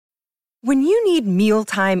When you need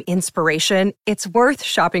mealtime inspiration, it's worth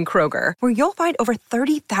shopping Kroger, where you'll find over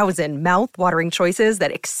 30,000 mouth-watering choices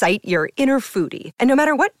that excite your inner foodie. And no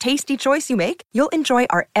matter what tasty choice you make, you'll enjoy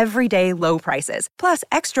our everyday low prices, plus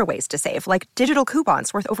extra ways to save, like digital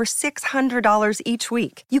coupons worth over $600 each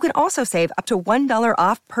week. You can also save up to $1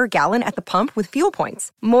 off per gallon at the pump with fuel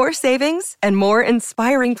points. More savings and more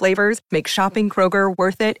inspiring flavors make shopping Kroger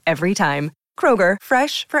worth it every time. Kroger,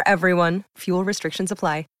 fresh for everyone. Fuel restrictions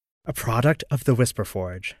apply. A product of the Whisper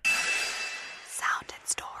Forge. Sound and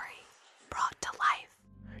story brought to life.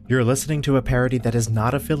 You're listening to a parody that is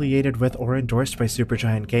not affiliated with or endorsed by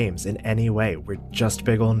Supergiant Games in any way. We're just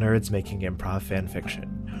big ol' nerds making improv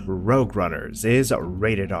fanfiction. Rogue Runners is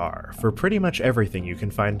rated R for pretty much everything you can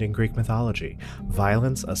find in Greek mythology.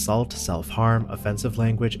 Violence, assault, self-harm, offensive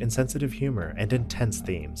language, insensitive humor, and intense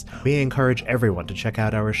themes. We encourage everyone to check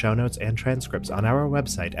out our show notes and transcripts on our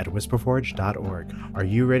website at whisperforge.org. Are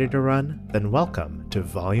you ready to run? Then welcome to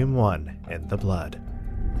Volume 1 in the Blood.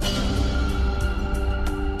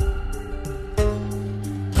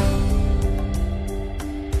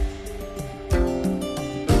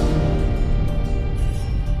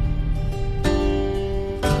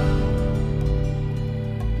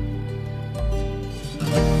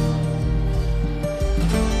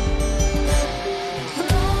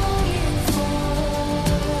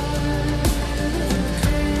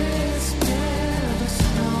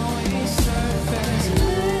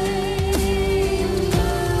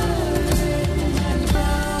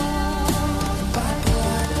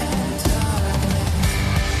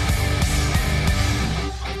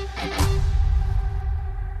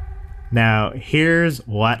 Now, here's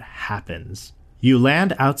what happens. You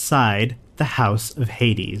land outside the House of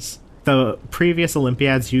Hades. The previous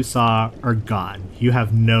Olympiads you saw are gone. You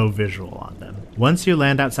have no visual on them. Once you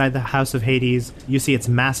land outside the House of Hades, you see its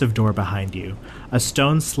massive door behind you, a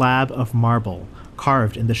stone slab of marble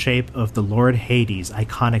carved in the shape of the Lord Hades'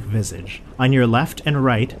 iconic visage. On your left and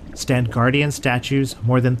right stand guardian statues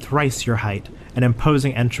more than thrice your height, an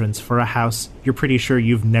imposing entrance for a house you're pretty sure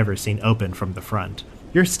you've never seen open from the front.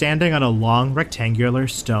 You're standing on a long rectangular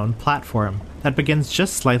stone platform that begins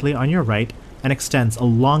just slightly on your right and extends a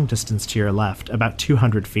long distance to your left, about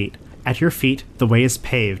 200 feet. At your feet, the way is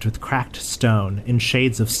paved with cracked stone in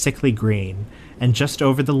shades of sickly green, and just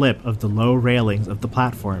over the lip of the low railings of the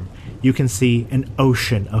platform, you can see an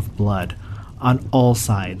ocean of blood on all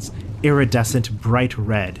sides, iridescent bright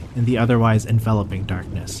red in the otherwise enveloping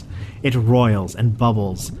darkness. It roils and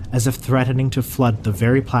bubbles as if threatening to flood the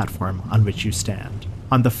very platform on which you stand.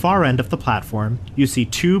 On the far end of the platform, you see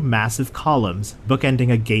two massive columns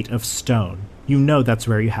bookending a gate of stone. You know that's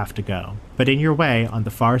where you have to go. But in your way, on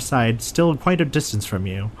the far side, still quite a distance from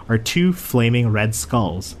you, are two flaming red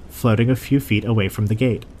skulls floating a few feet away from the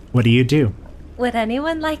gate. What do? Would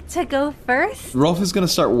anyone like to go first? Rolf is going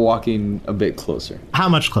to start walking a bit closer. How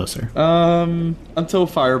much closer? Until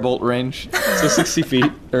firebolt range. So 60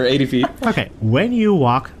 feet, or 80 feet. Okay, when you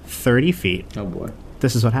walk 30 feet... Oh boy.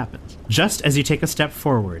 This is what happens. Just as you take a step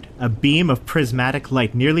forward, a beam of prismatic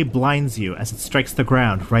light nearly blinds you as it strikes the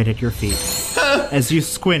ground right at your feet. As you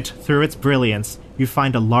squint through its brilliance, you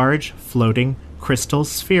find a large, floating, crystal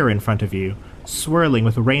sphere in front of you, swirling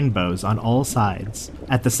with rainbows on all sides.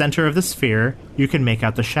 At the center of the sphere, you can make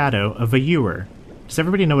out the shadow of a ewer. Does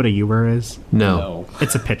everybody know what a ewer is? No.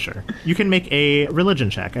 It's a pitcher. You can make a religion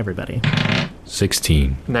check, everybody.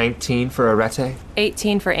 16. 19 for Arete.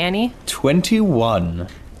 18 for Annie. 21.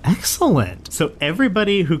 Excellent. So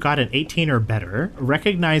everybody who got an 18 or better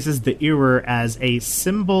recognizes the ewer as a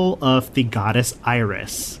symbol of the goddess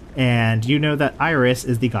Iris. And you know that Iris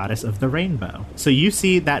is the goddess of the rainbow. So you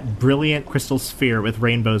see that brilliant crystal sphere with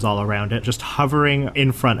rainbows all around it just hovering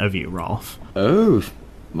in front of you, Rolf. Oh,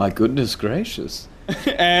 my goodness gracious.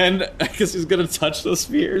 And I guess he's going to touch the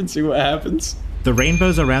sphere and see what happens. The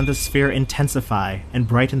rainbows around the sphere intensify and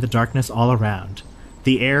brighten the darkness all around.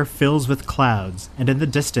 The air fills with clouds, and in the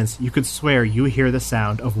distance you could swear you hear the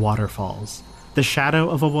sound of waterfalls. The shadow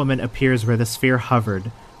of a woman appears where the sphere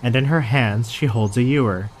hovered, and in her hands she holds a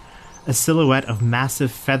ewer. A silhouette of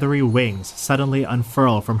massive feathery wings suddenly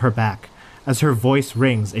unfurl from her back as her voice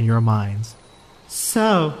rings in your minds.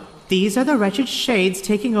 So, these are the wretched shades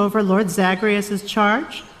taking over Lord Zagreus'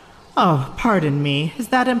 charge? Oh, pardon me, is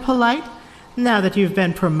that impolite? Now that you've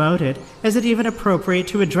been promoted, is it even appropriate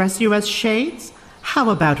to address you as shades? How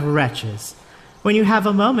about wretches? When you have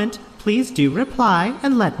a moment, please do reply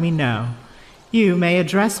and let me know. You may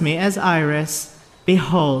address me as Iris.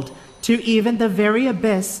 Behold, to even the very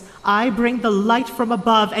abyss, I bring the light from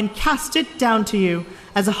above and cast it down to you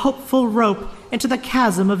as a hopeful rope into the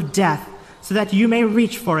chasm of death. so that you may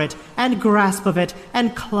reach for it and grasp of it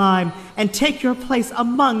and climb and take your place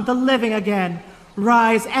among the living again.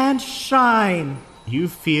 Rise and shine. You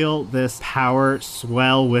feel this power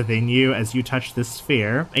swell within you as you touch this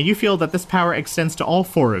sphere, and you feel that this power extends to all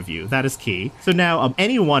 4 of you. That is key. So now,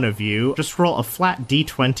 any one of you, just roll a flat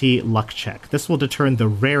d20 luck check. This will determine the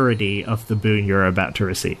rarity of the boon you're about to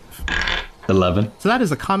receive. 11. So that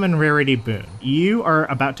is a common rarity boon. You are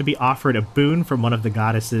about to be offered a boon from one of the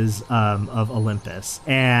goddesses of Olympus,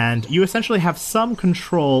 and you essentially have some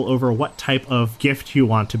control over what type of gift you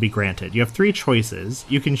want to be granted. You have 3 choices.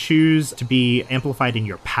 You can choose to be amplified in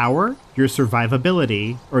your power, your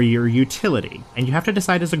survivability, or your utility. And you have to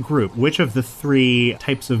decide as a group which of the 3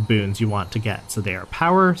 types of boons you want to get. So they are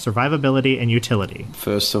power, survivability, and utility.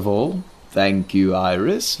 First of all, thank you,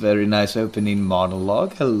 Iris. Very nice opening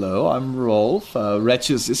monologue. Hello, I'm Rolf.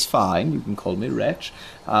 Wretches is fine. You can call me Wretch.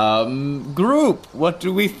 Group, what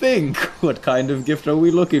do we think? What kind of gift are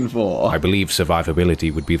we looking for? I believe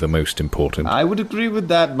survivability would be the most important. I would agree with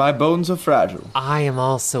that. My bones are fragile. I am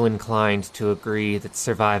also inclined to agree that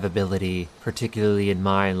survivability, particularly in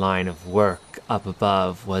my line of work up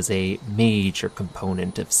above, was a major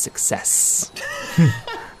component of success.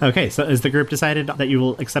 Okay, so is the group decided that you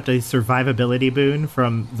will accept a survivability boon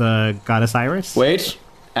from the goddess Iris? Wait,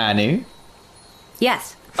 Annie?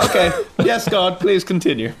 Yes. Okay, yes, God, please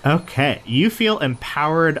continue. Okay, you feel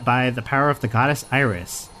empowered by the power of the goddess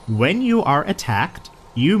Iris. When you are attacked,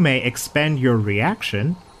 you may expend your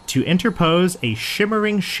reaction to interpose a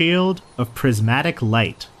shimmering shield of prismatic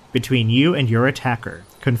light between you and your attacker,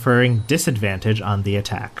 conferring disadvantage on the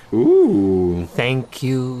attack. Ooh. Thank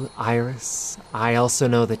you, Iris. I also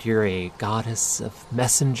know that you're a goddess of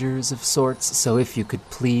messengers of sorts, so if you could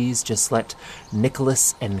please just let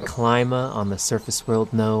Nicholas and Clima on the surface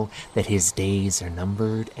world know that his days are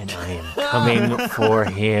numbered and I am coming for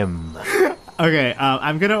him. Okay,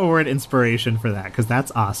 I'm going to award inspiration for that, because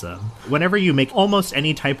that's awesome. Whenever you make almost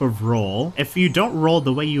any type of roll, if you don't roll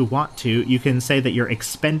the way you want to, you can say that you're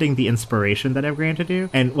expending the inspiration that I've granted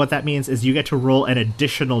you. And what that means is you get to roll an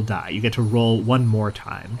additional die. You get to roll one more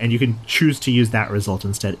time. And you can choose to use that result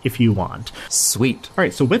instead if you want. Sweet. All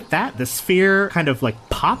right, so with that, the sphere kind of like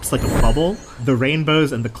pops like a bubble. The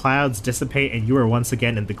rainbows and the clouds dissipate, and you are once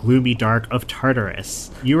again in the gloomy dark of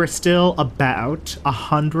Tartarus. You are still about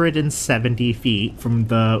 170 feet from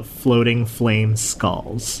the floating flame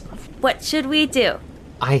skulls. What should we do?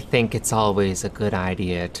 I think it's always a good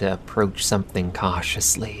idea to approach something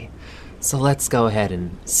cautiously. So let's go ahead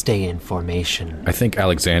and stay in formation. I think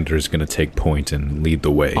Alexander is going to take point and lead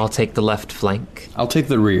the way. I'll take the left flank. I'll take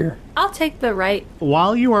the rear. I'll take the right.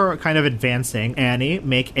 While you are kind of advancing, Annie,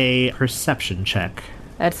 make a perception check.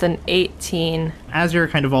 That's an 18. As you're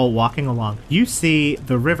kind of all walking along, you see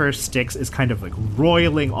the river Styx is kind of like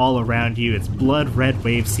roiling all around you. Its blood-red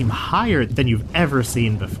waves seem higher than you've ever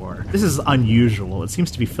seen before. This is unusual. It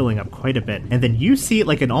seems to be filling up quite a bit. And then you see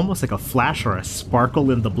like almost like a flash or a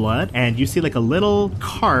sparkle in the blood, and you see like a little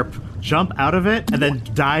carp jump out of it and then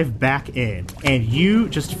dive back in. And you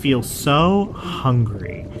just feel so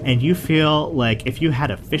hungry. And you feel like if you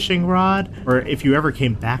had a fishing rod, or if you ever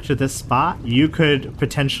came back to this spot, you could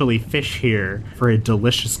potentially fish here for a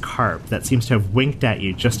delicious carp that seems to have winked at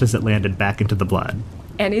you just as it landed back into the blood.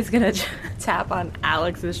 Annie's gonna tap on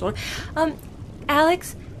Alex's shoulder.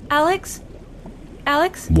 Alex?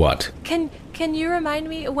 What? Can you remind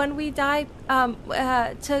me when we die,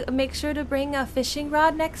 to make sure to bring a fishing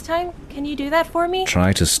rod next time? Can you do that for me?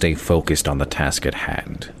 Try to stay focused on the task at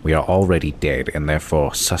hand. We are already dead, and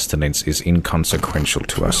therefore sustenance is inconsequential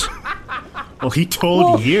to us. Well, he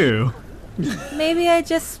told you. Maybe I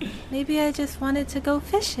just wanted to go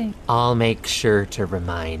fishing. I'll make sure to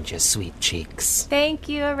remind you, sweet cheeks. Thank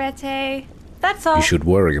you, Arete. That's all. You should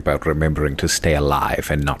worry about remembering to stay alive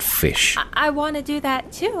and not fish. I want to do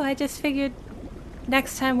that too. I just figured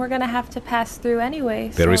next time we're going to have to pass through anyway.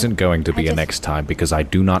 There isn't going to be a next time because I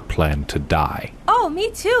do not plan to die. Oh,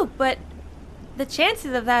 me too, but the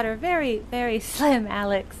chances of that are very, very slim,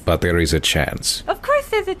 Alex. But there is a chance. Of course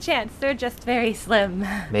there's a chance. They're just very slim.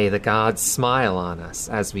 May the gods smile on us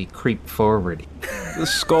as we creep forward. The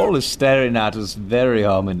skull is staring at us very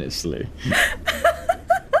ominously.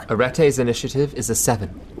 Arete's initiative is a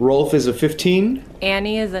 7. Rolf is a 15.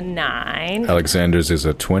 Annie is a 9. Alexander's is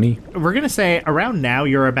a 20. We're going to say around now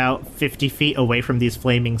you're about 50 feet away from these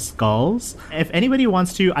flaming skulls. If anybody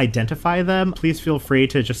wants to identify them, please feel free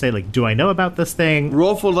to just say, like, do I know about this thing?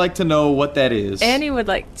 Rolf would like to know what that is. Annie would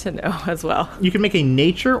like to know as well. You can make a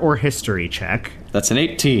nature or history check. That's an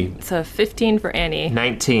 18. It's a 15 for Annie.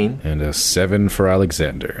 19. And a 7 for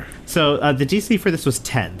Alexander. So the DC for this was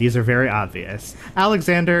 10. These are very obvious.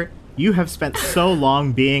 Alexander, You have spent so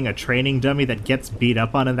long being a training dummy that gets beat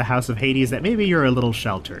up on in the House of Hades that maybe you're a little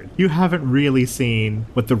sheltered. You haven't really seen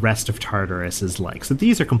what the rest of Tartarus is like, so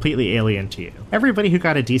these are completely alien to you. Everybody who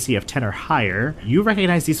got a DC of 10 or higher, you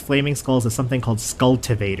recognize these flaming skulls as something called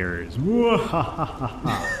Skultivators.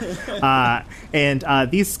 And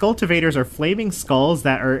these Skultivators are flaming skulls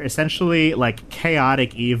that are essentially like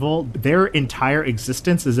chaotic evil. Their entire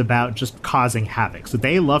existence is about just causing havoc. So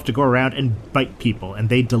they love to go around and bite people, and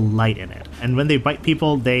they delight in it. And when they bite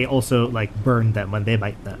people, they also like burn them when they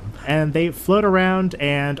bite them. And they float around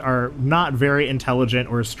and are not very intelligent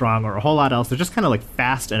or strong or a whole lot else. They're just kind of like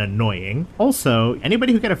fast and annoying. Also,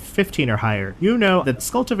 anybody who got a 15 or higher, you know that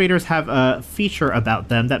Skultivators have a feature about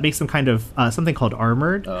them that makes them kind of something called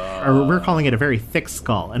armored, or we're calling it a very thick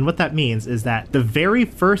skull. And what that means is that the very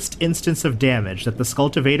first instance of damage that the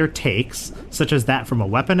Skultivator takes, such as that from a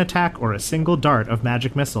weapon attack or a single dart of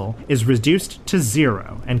magic missile, is reduced to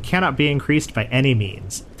 0 and cannot be increased by any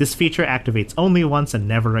means. This feature activates only once and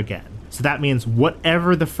never again. So that means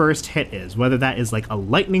whatever the first hit is, whether that is like a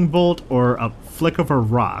lightning bolt or a flick of a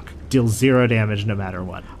rock, deals 0 damage no matter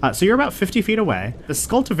what. So you're about 50 feet away. The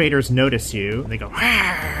Skultivators notice you, and they go,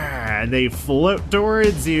 and they float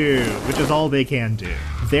towards you, which is all they can do.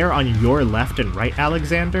 There on your left and right,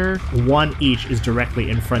 Alexander, one each is directly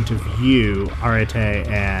in front of you, Arete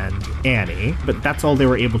and Annie, but that's all they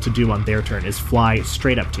were able to do on their turn, is fly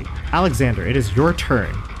straight up to you. Alexander, it is your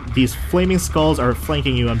turn. These flaming skulls are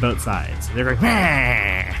flanking you on both sides. They're going,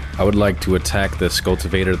 I would like to attack the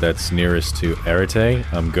Skultivator that's nearest to Arete.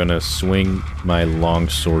 I'm gonna swing my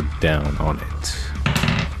longsword down on it.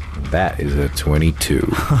 That is a 22.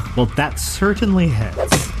 Well, that certainly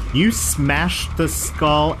hits. You smash the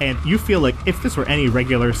skull, and you feel like if this were any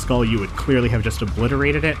regular skull, you would clearly have just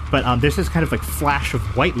obliterated it. But there's this kind of like flash of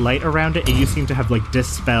white light around it, and you seem to have like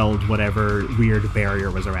dispelled whatever weird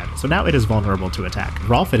barrier was around it. So now it is vulnerable to attack.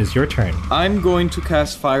 Rolf, it is your turn. I'm going to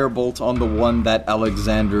cast Firebolt on the one that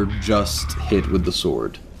Alexander just hit with the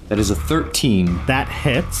sword. That is a 13. That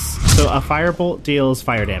hits. So a firebolt deals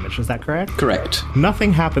fire damage, is that correct? Correct.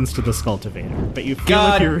 Nothing happens to the Skultivator, but you feel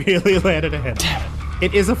like you really landed a hit. Damn it.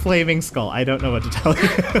 It is a flaming skull. I don't know what to tell you.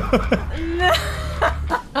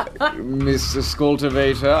 Mr.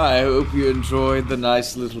 Skultivator, I hope you enjoyed the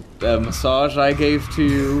nice little massage I gave to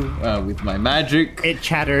you with my magic. It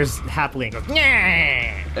chatters happily and goes,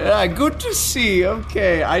 yeah. Good to see.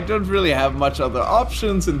 Okay, I don't really have much other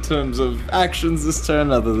options in terms of actions this turn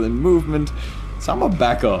other than movement, so I'm gonna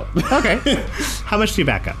back up. Okay. How much do you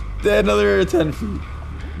back up? Another 10 feet.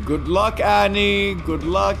 Good luck, Annie. Good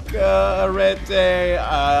luck, Arete.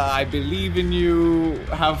 I believe in you.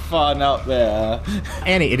 Have fun out there.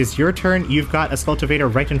 Annie, it is your turn. You've got a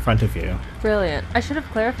Skultivator right in front of you. Brilliant. I should have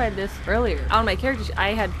clarified this earlier. On my character sheet,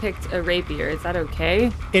 I had picked a rapier. Is that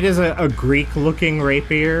okay? It is a Greek-looking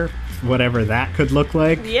rapier, whatever that could look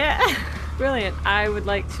like. Yeah. Brilliant. I would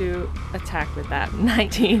like to attack with that.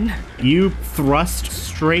 19. You thrust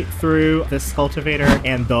straight through the Skultivator,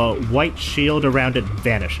 and the white shield around it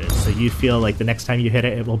vanishes. So you feel like the next time you hit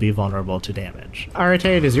it, it will be vulnerable to damage. Arete,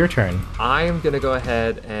 it is your turn. I am going to go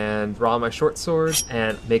ahead and draw my short sword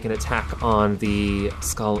and make an attack on the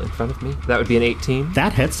skull in front of me. That would be an 18.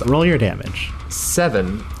 That hits. Roll your damage.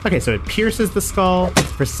 7. Okay, so it pierces the skull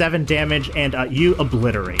for 7 damage, and you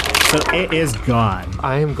obliterate it. So it is gone.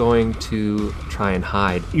 I am going to try and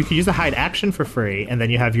hide. You can use a hide action for free, and then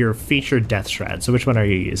you have your featured Death Shroud. So which one are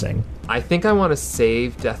you using? I think I want to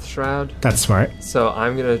save Death Shroud. That's smart. So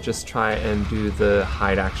I'm going to just try and do the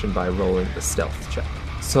hide action by rolling the stealth check.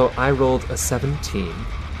 So I rolled a 17.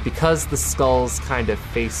 Because the skulls kind of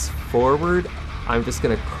face forward, I'm just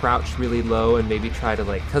going to crouch really low and maybe try to,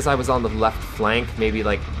 because I was on the left flank, maybe,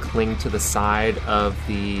 cling to the side of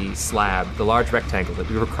the slab, the large rectangle that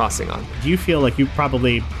we were crossing on. You feel like you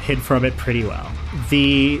probably hid from it pretty well.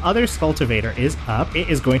 The other Skultivator is up. It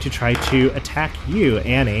is going to try to attack you,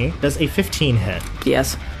 Annie. Does a 15 hit?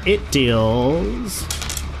 Yes. It deals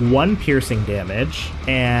 1 piercing damage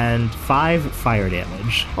and 5 fire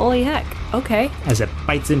damage. Holy heck. Okay. As it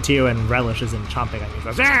bites into you and relishes in chomping on you. It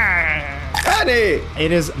goes, Annie!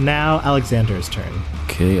 It is now Alexander's turn.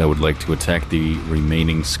 Okay, I would like to attack the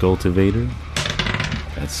remaining Skultivator.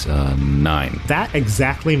 That's 9. That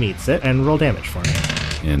exactly meets it, and roll damage for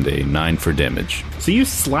me. And a 9 for damage. So you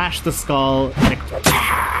slash the skull, and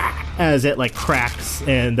as it cracks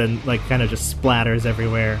and then kind of just splatters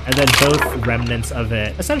everywhere, and then both remnants of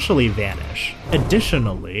it essentially vanish.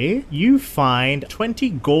 Additionally, you find 20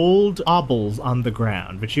 gold obols on the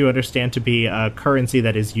ground, which you understand to be a currency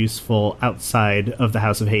that is useful outside of the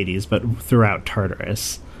House of Hades, but throughout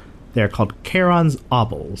Tartarus. They're called Charon's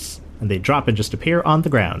obols. and they drop and just appear on the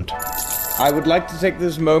ground. I would like to take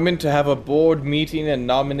this moment to have a board meeting and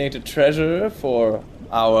nominate a treasurer for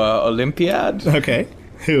our Olympiad. Okay.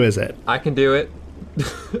 Who is it? I can do it.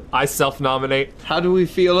 I self-nominate. How do we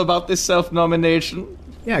feel about this self-nomination?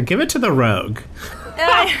 Yeah, give it to the rogue.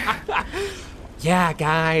 Yeah,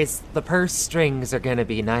 guys, the purse strings are gonna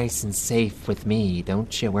be nice and safe with me.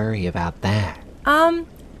 Don't you worry about that.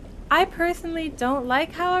 I personally don't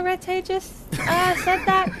like how Arete just said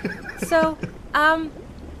that. So,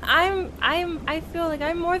 I feel like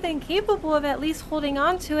I'm more than capable of at least holding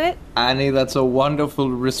on to it. Annie, that's a wonderful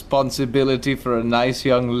responsibility for a nice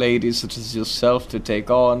young lady such as yourself to take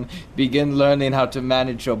on. Begin learning how to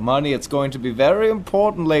manage your money. It's going to be very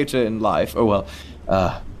important later in life. What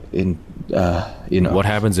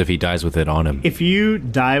happens if he dies with it on him? If you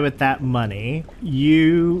die with that money,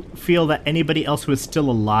 you feel that anybody else who is still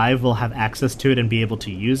alive will have access to it and be able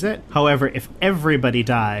to use it. However, if everybody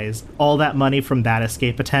dies, all that money from that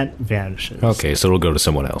escape attempt vanishes. Okay, so it'll go to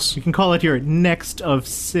someone else. You can call it your next of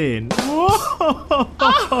sin. Oh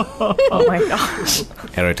my gosh.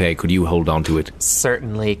 Arete, could you hold on to it?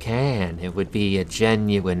 Certainly can. It would be a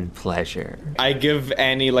genuine pleasure. I give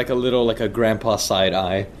Annie a grandpa side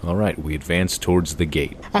eye. All right, we advance towards the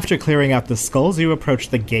gate. After clearing out the skulls, you approach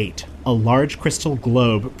the gate. A large crystal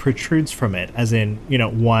globe protrudes from it, as in,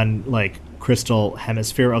 one, crystal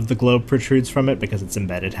hemisphere of the globe protrudes from it because it's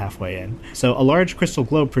embedded halfway in. So a large crystal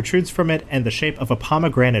globe protrudes from it, and the shape of a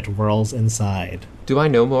pomegranate whirls inside. Do I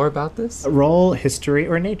know more about this? Roll history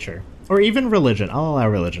or nature. Or even religion. I'll allow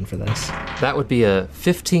religion for this. That would be a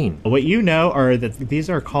 15. What you know are that these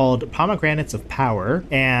are called pomegranates of power,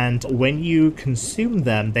 and when you consume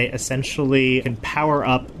them, they essentially can power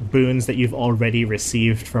up boons that you've already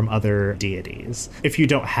received from other deities. If you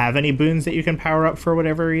don't have any boons that you can power up for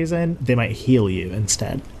whatever reason, they might heal you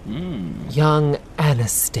instead. Young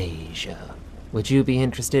Anastasia, would you be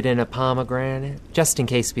interested in a pomegranate? Just in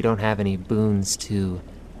case we don't have any boons to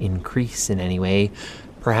increase in any way.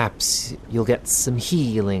 Perhaps you'll get some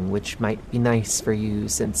healing, which might be nice for you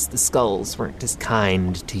since the skulls weren't as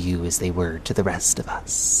kind to you as they were to the rest of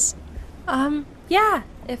us. Yeah,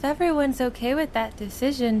 if everyone's okay with that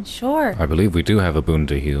decision, sure. I believe we do have a boon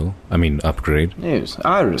to upgrade. Yes,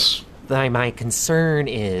 Iris. My concern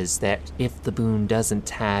is that if the boon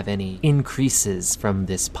doesn't have any increases from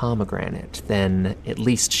this pomegranate, then at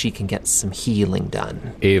least she can get some healing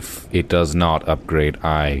done. If it does not upgrade,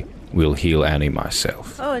 I will heal Annie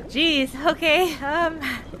myself. Oh, geez. Okay,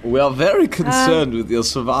 We are very concerned with your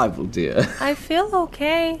survival, dear. I feel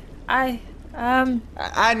okay.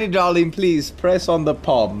 Annie, darling, please, press on the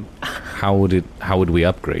palm. How would we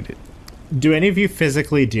upgrade it? Do any of you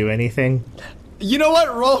physically do anything? You know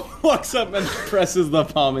what? Rolf walks up and presses the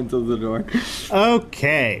palm into the door.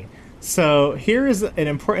 Okay. So here is an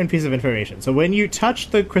important piece of information. So when you touch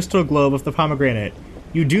the crystal globe of the pomegranate,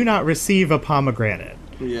 you do not receive a pomegranate.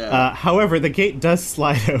 Yeah. However, the gate does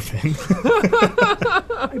slide open.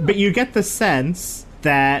 But you get the sense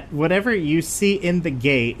that whatever you see in the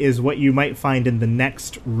gate is what you might find in the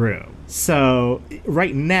next room. So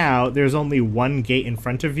right now, there's only one gate in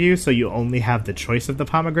front of you, so you only have the choice of the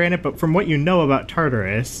pomegranate. But from what you know about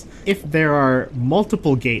Tartarus, if there are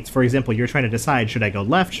multiple gates, for example, you're trying to decide, should I go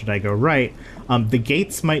left, should I go right, the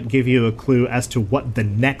gates might give you a clue as to what the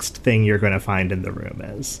next thing you're going to find in the room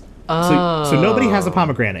is. So nobody has a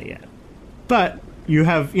pomegranate yet. But you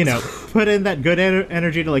have, put in that good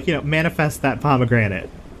energy to, manifest that pomegranate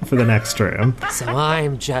for the next room. So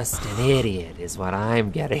I'm just an idiot, is what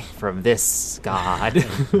I'm getting from this god.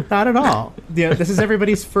 Not at all. This is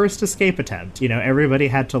everybody's first escape attempt. Everybody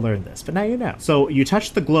had to learn this, but now you know. So you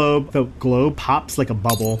touch the globe pops like a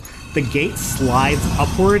bubble. The gate slides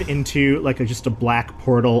upward into just a black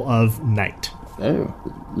portal of night. Oh,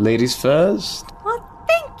 ladies first. Well,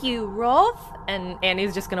 thank you, Rolf. And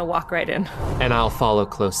Annie's just gonna walk right in. And I'll follow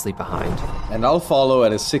closely behind. And I'll follow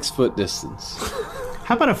at a 6-foot distance.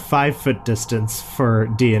 How about a 5-foot distance for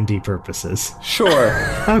D&D purposes? Sure.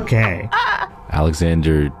 Okay.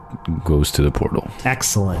 Alexander goes to the portal.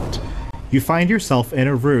 Excellent. You find yourself in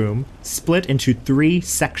a room split into 3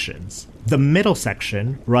 sections. The middle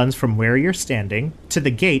section runs from where you're standing to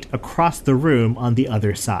the gate across the room on the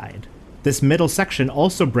other side. This middle section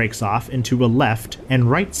also breaks off into a left and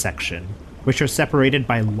right section, which are separated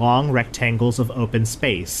by long rectangles of open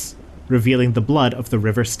space, revealing the blood of the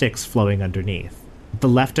river Styx flowing underneath. The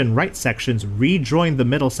left and right sections rejoin the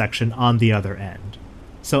middle section on the other end.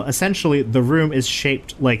 So essentially, the room is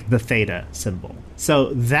shaped like the theta symbol.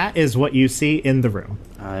 So that is what you see in the room.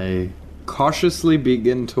 I cautiously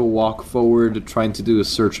begin to walk forward, trying to do a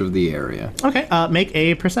search of the area. Okay, make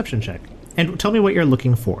a perception check. And tell me what you're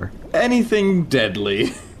looking for. Anything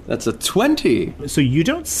deadly. That's a 20. So you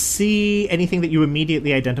don't see anything that you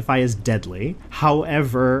immediately identify as deadly.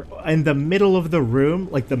 However, in the middle of the room,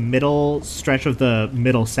 like the middle stretch of the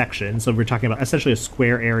middle section, so we're talking about essentially a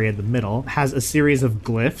square area in the middle, has a series of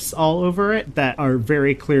glyphs all over it that are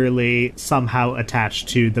very clearly somehow attached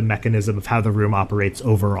to the mechanism of how the room operates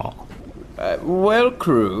overall. Well,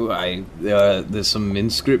 crew, there's some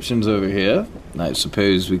inscriptions over here. I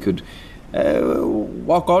suppose we could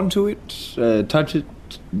walk onto it, touch it,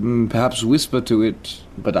 perhaps whisper to it,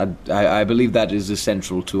 but I believe that is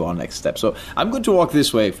essential to our next step. So I'm going to walk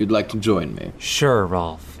this way if you'd like to join me. Sure,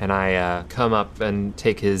 Rolf. And I come up and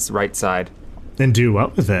take his right side. And do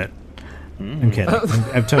what with it? I'm kidding.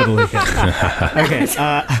 I'm totally kidding.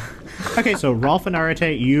 Okay, so Rolf and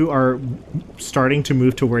Arete, you are starting to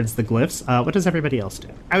move towards the glyphs. What does everybody else do?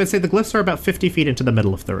 I would say the glyphs are about 50 feet into the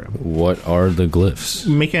middle of the room. What are the glyphs?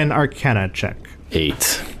 Make an Arcana check.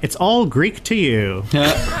 8. It's all Greek to you.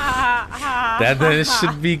 That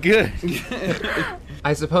should be good.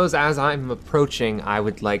 I suppose as I'm approaching, I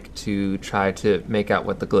would like to try to make out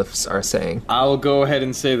what the glyphs are saying. I'll go ahead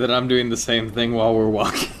and say that I'm doing the same thing while we're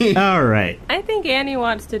walking. All right. I think Annie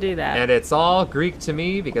wants to do that. And it's all Greek to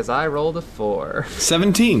me because I rolled a 4.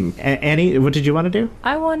 17. Annie, what did you want to do?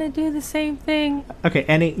 I want to do the same thing. Okay,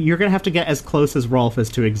 Annie, you're going to have to get as close as Rolf is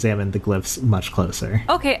to examine the glyphs much closer.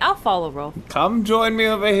 Okay, I'll follow Rolf. Come join me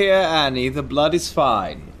over here, Annie. The blood is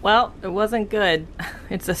fine. Well, it wasn't good.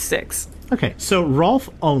 It's a 6. Okay, so Rolf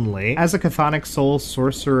only, as a chthonic soul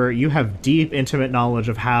sorcerer, you have deep, intimate knowledge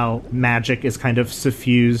of how magic is kind of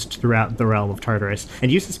suffused throughout the realm of Tartarus, and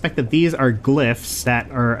you suspect that these are glyphs that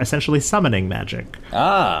are essentially summoning magic.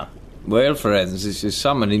 Ah, well, friends, this is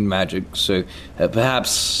summoning magic, so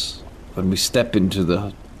perhaps when we step into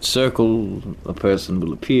the circle, a person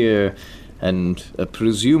will appear and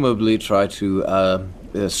presumably try to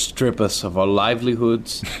strip us of our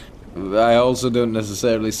livelihoods. I also don't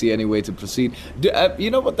necessarily see any way to proceed. You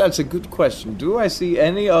know what? That's a good question. Do I see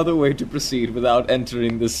any other way to proceed without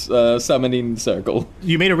entering this summoning circle?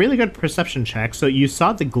 You made a really good perception check, so you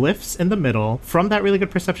saw the glyphs in the middle. From that really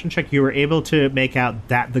good perception check, you were able to make out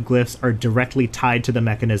that the glyphs are directly tied to the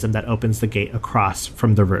mechanism that opens the gate across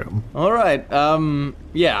from the room. All right.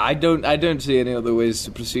 Yeah, I don't see any other ways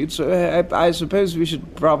to proceed, so I suppose we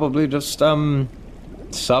should probably just summon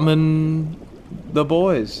the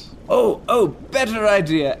boys. Oh, better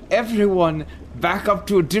idea. Everyone back up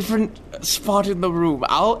to a different spot in the room.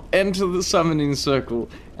 I'll enter the summoning circle,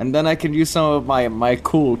 and then I can use some of my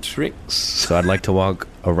cool tricks. So I'd like to walk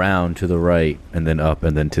around to the right, and then up,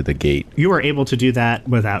 and then to the gate. You are able to do that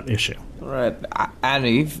without issue. All right.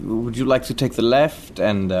 Annie, would you like to take the left?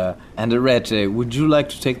 And Arete, would you like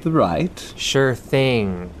to take the right? Sure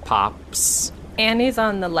thing, Pops. Annie's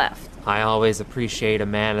on the left. I always appreciate a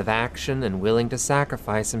man of action and willing to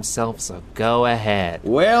sacrifice himself, so go ahead.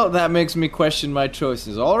 Well, that makes me question my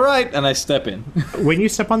choices. All right, and I step in. When you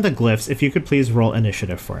step on the glyphs, if you could please roll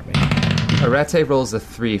initiative for me. Arete rolls a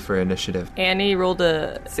 3 for initiative. Annie rolled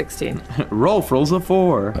a 16. Rolf rolls a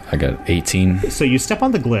 4. I got 18. So you step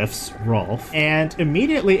on the glyphs, Rolf, and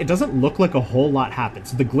immediately it doesn't look like a whole lot happens.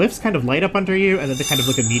 So the glyphs kind of light up under you, and then they kind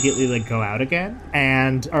of immediately go out again.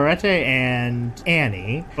 And Arete and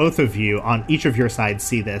Annie, both of you on each of your sides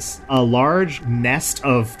see this. A large nest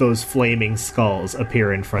of those flaming skulls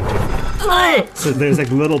appear in front of you. So there's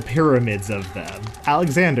little pyramids of them.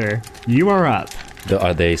 Alexander, you are up.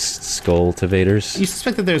 Are they skultivators? You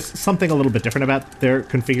suspect that there's something a little bit different about their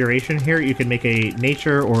configuration here. You can make a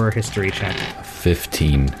nature or a history check.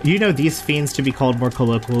 15. You know these fiends to be called more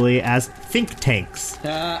colloquially as think tanks.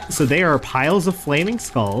 So they are piles of flaming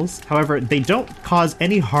skulls. However, they don't cause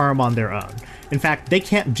any harm on their own. In fact, they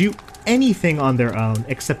can't do anything on their own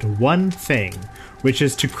except one thing, which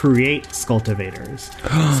is to create skultivators.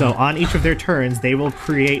 So on each of their turns, they will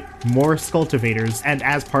create more skultivators, and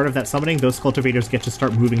as part of that summoning, those skultivators get to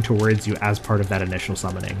start moving towards you as part of that initial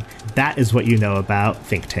summoning. That is what you know about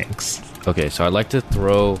think tanks. Okay, so I'd like to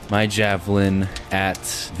throw my javelin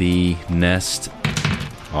at the nest.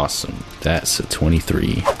 Awesome. That's a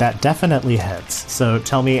 23. That definitely hits. So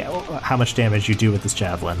tell me how much damage you do with this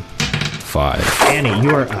javelin. 5. Annie,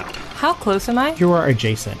 you are up. How close am I? You are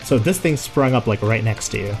adjacent. So this thing sprung up right next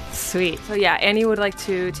to you. Sweet. So yeah, Annie would like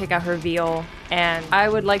to take out her veil, and I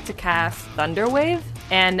would like to cast Thunder Wave.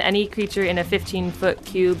 And any creature in a 15-foot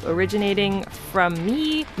cube originating from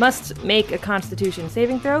me must make a Constitution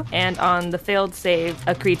saving throw. And on the failed save,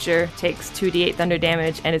 a creature takes 2d8 thunder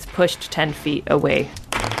damage and is pushed 10 feet away.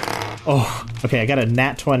 Oh, okay, I got a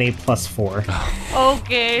nat 20 plus 4.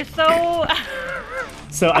 Okay, so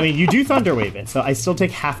So, I mean, you do Thunder Wave it, so I still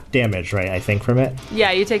take half damage, right, I think, from it?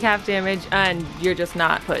 Yeah, you take half damage, and you're just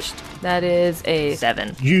not pushed. That is a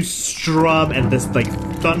 7. You strum, and this, like,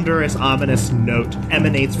 thunderous, ominous note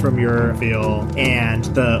emanates from your feel, and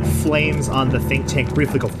the flames on the think tank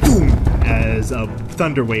briefly go boom as a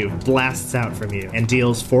thunder wave blasts out from you and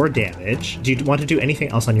deals 4 damage. Do you want to do anything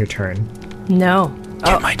else on your turn? No.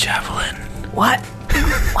 Get my javelin. What?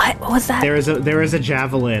 What was that? There is a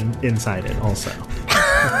javelin inside it also.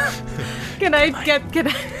 Can I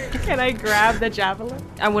grab the javelin?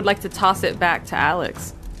 I would like to toss it back to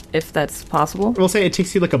Alex, if that's possible. We'll say it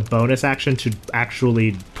takes you like a bonus action to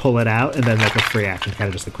actually pull it out, and then like a free action kind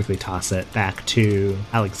of just to quickly toss it back to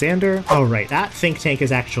Alexander. Oh, right, that think tank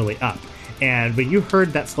is actually up. And when you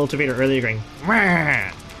heard that Scultivator earlier going,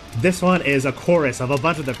 "Wah!" This one is a chorus of a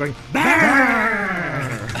bunch of them going,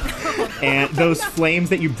 "Bah!" And those flames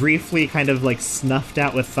that you briefly kind of like snuffed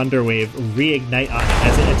out with Thunderwave reignite on it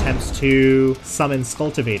as it attempts to summon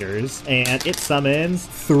Scultivators. And it summons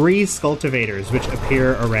 3 Scultivators, which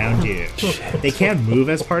appear around you. They can't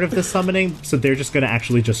move as part of the summoning, so they're just going to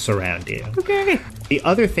actually just surround you. Okay. The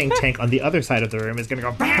other think tank on the other side of the room is going to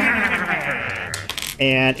go, "Bah!"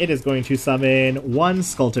 And it is going to summon 1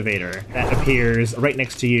 Scultivator that appears right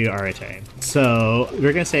next to you, Arete. So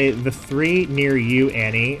we're going to say the 3 near you,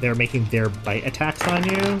 Annie, they're making their bite attacks on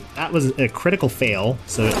you. That was a critical fail,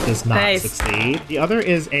 so it does not succeed. The other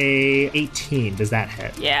is a 18. Does that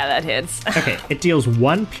hit? Yeah, that hits. Okay, it deals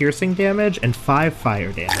 1 piercing damage and 5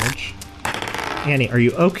 fire damage. Annie, are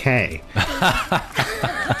you okay?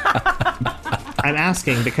 I'm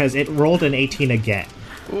asking because it rolled an 18 again.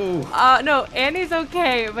 No, Annie's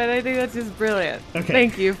okay, but I think that's just brilliant. Okay.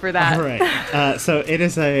 Thank you for that. All right. So it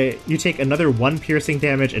is you take another 1 piercing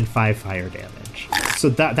damage and 5 fire damage. So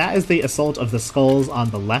that is the assault of the skulls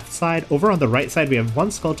on the left side. Over on the right side, we have 1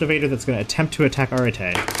 Scultivator that's going to attempt to attack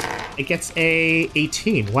Arete. It gets a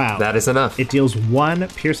 18. Wow. That is enough. It deals 1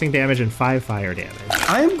 piercing damage and 5 fire damage.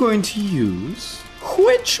 I am going to use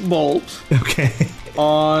Witch Bolt Okay.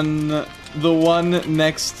 on the one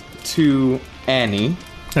next to Annie.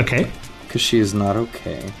 Okay. Because she is not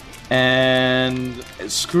okay. And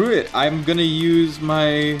screw it, I'm gonna use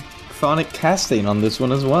my Chthonic Casting on this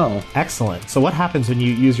one as well. Excellent. So what happens when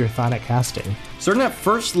you use your Chthonic Casting? Starting at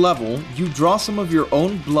first level, you draw some of your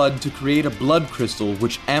own blood to create a blood crystal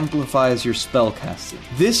which amplifies your spell casting.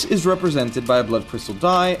 This is represented by a blood crystal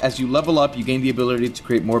die. As you level up, you gain the ability to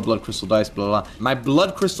create more blood crystal dice, blah, blah, blah. My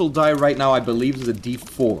blood crystal die right now, I believe, is a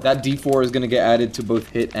D4. That D4 is going to get added to both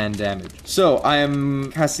hit and damage. So I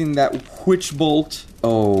am casting that Witch Bolt.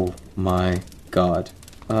 Oh my god.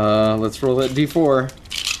 Let's roll that D4.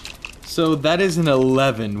 So that is an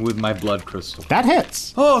 11 with my blood crystal. That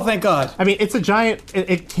hits. Oh, thank God. I mean, it's a giant.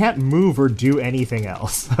 It can't move or do anything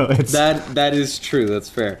else. So it's that is true. That's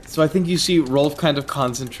fair. So I think you see Rolf kind of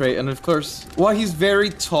concentrate, and of course, while he's very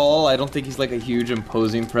tall, I don't think he's like a huge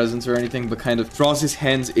imposing presence or anything, but kind of draws his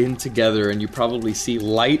hands in together, and you probably see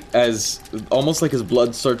light as almost like his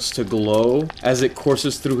blood starts to glow as it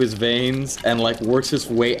courses through his veins and like works its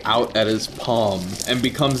way out at his palm and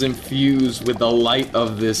becomes infused with the light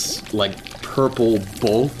of this like purple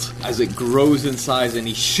bolt as it grows in size, and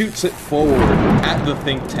he shoots it forward at the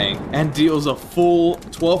think tank and deals a full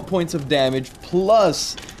 12 points of damage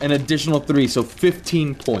plus an additional 3, so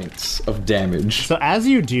 15 points of damage. So as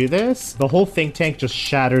you do this, the whole think tank just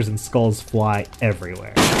shatters and skulls fly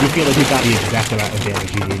everywhere. You feel like you got the exact amount of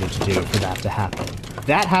damage you needed to do for that to happen.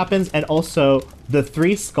 That happens, and also the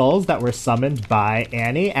 3 skulls that were summoned by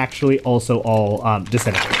Annie actually also all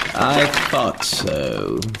disintegrate. I thought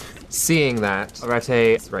so. Seeing that,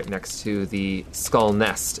 Arete is right next to the skull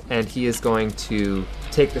nest, and he is going to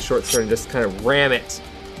take the short sword and just kind of ram it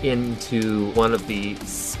into one of the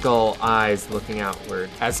skull eyes looking outward,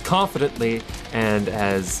 as confidently and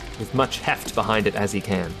as with much heft behind it as he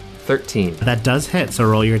can. 13. That does hit, so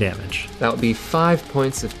roll your damage. That would be 5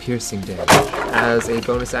 points of piercing damage. As a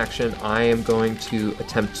bonus action, I am going to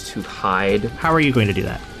attempt to hide. How are you going to do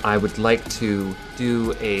that? I would like to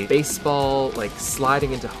do a baseball, like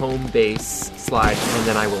sliding into home base slide, and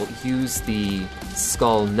then I will use the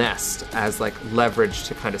skull nest as like leverage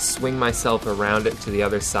to kind of swing myself around it to the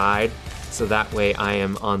other side. So that way I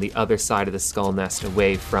am on the other side of the skull nest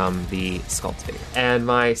away from the Scultivator. And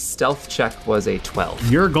my stealth check was a 12.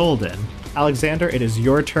 You're golden. Alexander, it is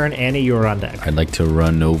your turn. Annie, you're on deck. I'd like to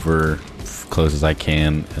run over as close as I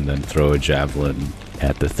can and then throw a javelin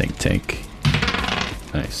at the think tank.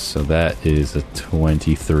 Nice. So that is a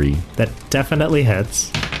 23. That definitely hits.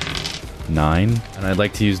 9. And I'd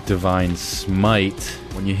like to use Divine Smite.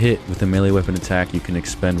 When you hit with a melee weapon attack, you can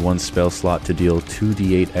expend 1 spell slot to deal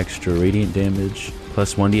 2d8 extra radiant damage.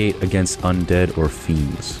 plus 1d8 against undead or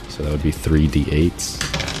fiends. So that would be 3d8s.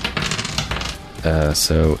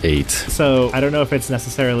 So 8. So I don't know if it's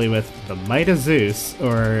necessarily with the might of Zeus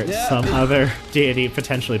or some other deity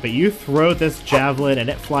potentially, but you throw this javelin and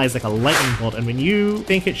it flies like a lightning bolt, and when you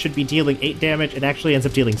think it should be dealing 8 damage, it actually ends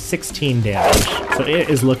up dealing 16 damage. So it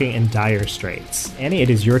is looking in dire straits. Annie, it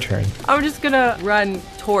is your turn. I'm just gonna run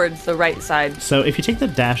towards the right side. So if you take the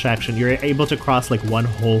dash action, you're able to cross like one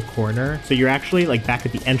whole corner. So you're actually like back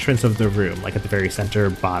at the entrance of the room, like at the very center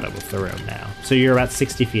bottom of the room now. So you're about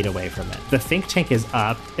 60 feet away from it. The think tank is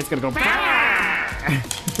up. It's gonna go.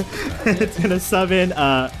 It's gonna summon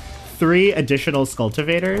 3 additional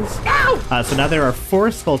Scultivators. So now there are 4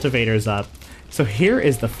 Scultivators up. So here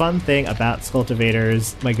is the fun thing about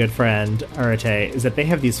Scultivators, my good friend Arete, is that they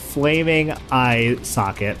have these flaming eye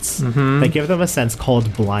sockets that give them a sense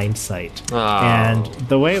called blind sight. Oh. And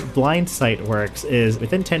the way blind sight works is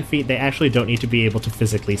within 10 feet, they actually don't need to be able to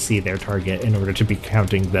physically see their target in order to be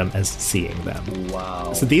counting them as seeing them.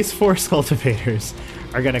 Wow. So these 4 Scultivators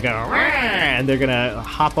are gonna go, and they're gonna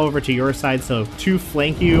hop over to your side. So 2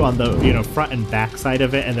 flank you on the front and back side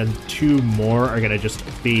of it, and then 2 more are gonna just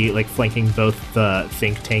be like flanking both the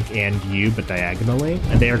think tank and you, but diagonally,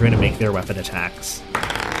 and they are going to make their weapon attacks.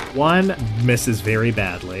 1 misses very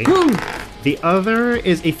badly. The other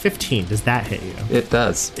is a 15. Does that hit you? It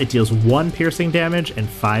does. It deals 1 piercing damage and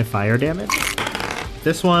 5 fire damage.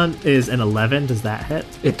 This one is an 11. Does that hit?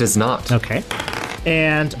 It does not. Okay.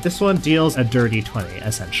 And this one deals a dirty 20,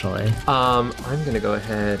 essentially. I'm gonna go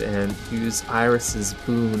ahead and use Iris's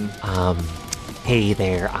boon. Hey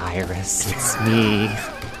there, Iris. It's me.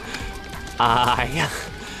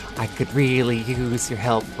 I could really use your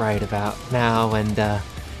help right about now, and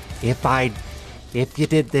if you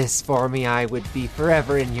did this for me, I would be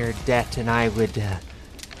forever in your debt, and I would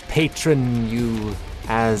patron you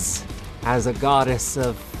as a goddess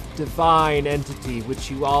of divine entity, which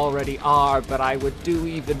you already are, but I would do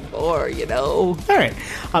even more, you know? All right.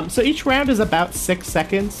 So each round is about 6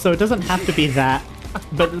 seconds, so it doesn't have to be that,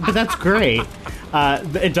 but that's great.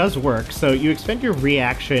 It does work. So you expend your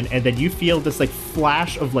reaction, and then you feel this like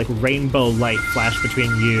flash of like rainbow light flash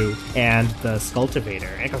between you and the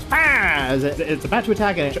Scultivator. And it goes, as it's about to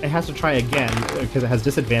attack, and it has to try again because it has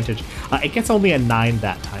disadvantage. It gets only a 9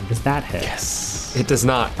 that time. Does that hit? Yes. It does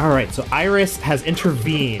not. All right, so Iris has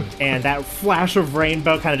intervened, and that flash of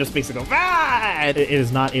rainbow kind of just makes it go, and it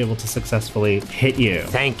is not able to successfully hit you.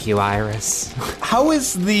 Thank you, Iris. How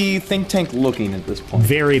is the think tank looking at this point?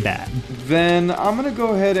 Very bad. Then I'm gonna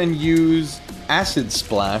go ahead and use Acid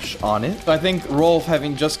Splash on it. I think Rolf,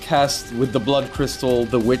 having just cast with the Blood Crystal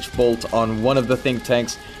the Witch Bolt on one of the think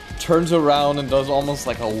tanks, turns around and does almost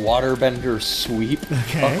like a waterbender sweep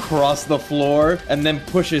across the floor, and then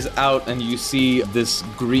pushes out, and you see this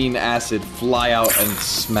green acid fly out and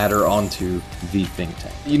smatter onto the think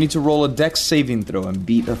tank. You need to roll a dex saving throw and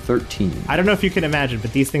beat a 13. I don't know if you can imagine,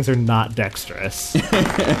 but these things are not dexterous.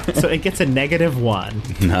 So it gets a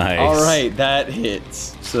 -1. Nice. All right, that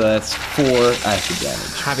hits. So that's 4 acid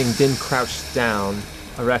damage. Having been crouched down,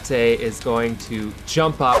 Arete is going to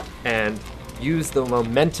jump up and use the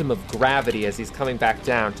momentum of gravity as he's coming back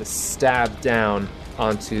down to stab down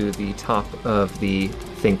onto the top of the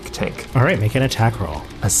think tank. All right, make an attack roll.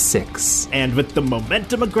 A 6. And with the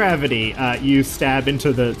momentum of gravity, you stab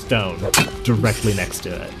into the stone directly next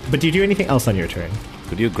to it. But do you do anything else on your turn?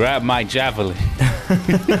 Could you grab my javelin?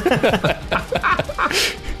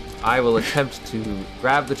 I will attempt to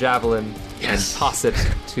grab the javelin and toss it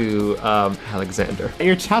to Alexander.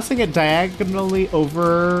 You're tossing it diagonally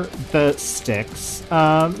over the sticks.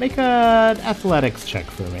 Make an athletics check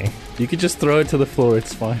for me. You could just throw it to the floor,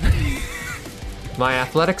 it's fine. My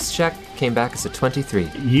athletics check came back as a 23.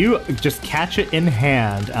 You just catch it in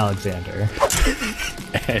hand, Alexander.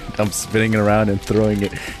 And I'm spinning it around and throwing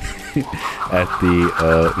it at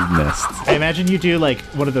the nest. I imagine you do like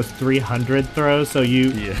one of those 300 throws. So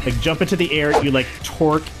you like jump into the air, you like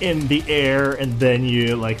torque in the air, and then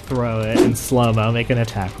you like throw it in slow-mo. Make an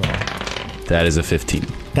attack roll. That is a 15.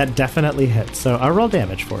 That definitely hits. So I'll roll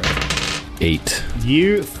damage for it. 8.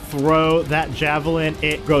 You throw that javelin,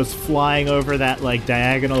 it goes flying over that like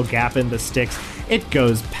diagonal gap in the sticks. It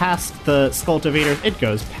goes past the Scultivators, it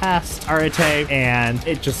goes past Arete, and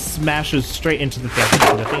it just smashes straight into the thing.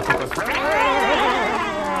 And the thing goes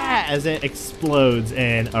as it explodes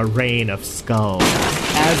in a rain of skulls.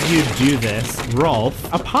 As you do this,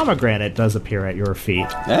 Rolf, a pomegranate does appear at your feet.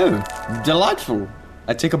 Oh, delightful.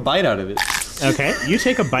 I take a bite out of it. Okay, you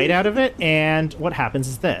take a bite out of it, and what happens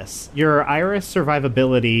is this. Your Iris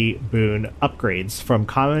survivability boon upgrades from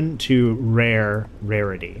common to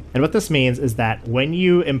rarity. And what this means is that when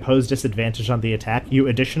you impose disadvantage on the attack, you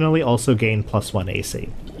additionally also gain +1 AC.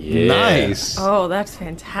 Yeah. Nice. Oh, that's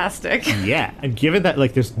fantastic. Yeah, and given that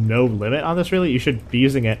there's no limit on this really, you should be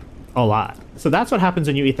using it a lot. So that's what happens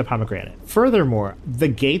when you eat the pomegranate. Furthermore, the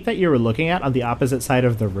gate that you were looking at on the opposite side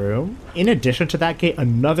of the room, in addition to that gate,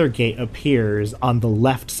 another gate appears on the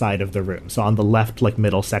left side of the room. So on the left,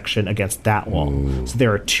 middle section against that wall. Ooh. So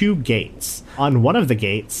there are 2 gates. On one of the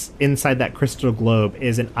gates, inside that crystal globe,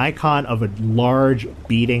 is an icon of a large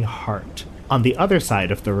beating heart. On the other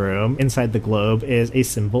side of the room, inside the globe, is a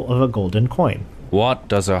symbol of a golden coin. What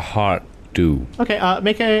does a heart do? Okay,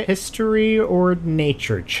 make a history or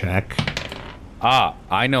nature check.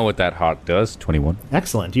 I know what that heart does. 21.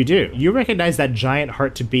 Excellent, you do. You recognize that giant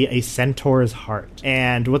heart to be a centaur's heart.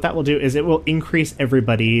 And what that will do is it will increase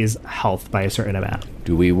everybody's health by a certain amount.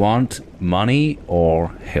 Do we want money or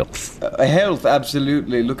health? Health,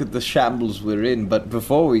 absolutely. Look at the shambles we're in. But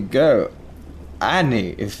before we go,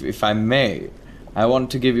 Annie, if I may, I want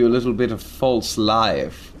to give you a little bit of false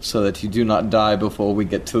life so that you do not die before we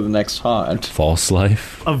get to the next heart. False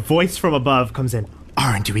life? A voice from above comes in.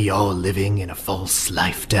 Aren't we all living in a false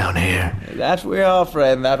life down here? That we are,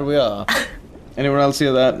 friend, that we are. Anyone else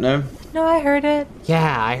hear that? No? No, I heard it.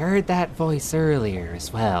 Yeah, I heard that voice earlier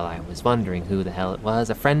as well. I was wondering who the hell it was.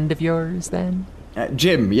 A friend of yours, then?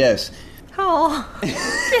 Jim, yes. Oh.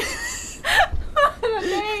 What a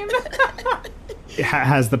name.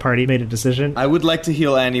 Has the party made a decision? I would like to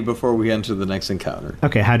heal Annie before we enter the next encounter.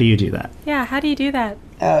 Okay, how do you do that? Yeah, how do you do that?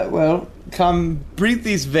 Well, come breathe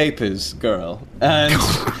these vapors, girl. And...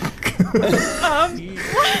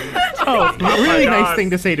 Oh, really nice thing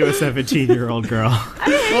to say to a 17-year-old girl.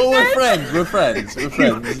 Well, we're friends.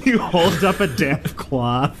 You hold up a damp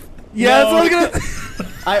cloth. Yeah, no. That's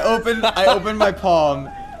what I open my palm,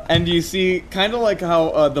 and you see kind of like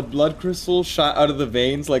how the blood crystals shot out of the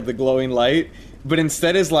veins, like the glowing light, but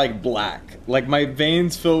instead is black. Like my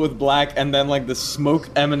veins fill with black, and then the smoke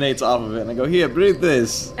emanates off of it. And I go, here, breathe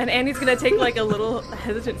this. And Annie's gonna take a little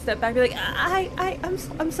hesitant step back, and be like,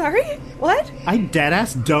 I'm sorry. What? I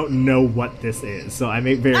deadass don't know what this is, so I'm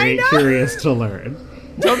very curious to learn.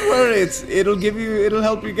 Don't worry, it'll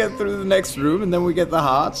help you get through the next room, and then we get the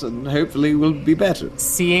hearts, and hopefully we'll be better.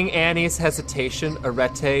 Seeing Annie's hesitation,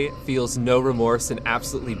 Arete feels no remorse in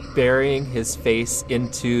absolutely burying his face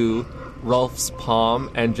into Rolf's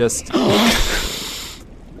palm and just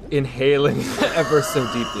inhaling ever so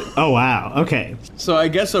deeply. Oh, wow. Okay. So I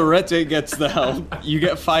guess Arete gets the help. You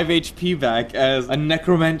get 5 HP back as a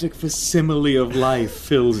necromantic facsimile of life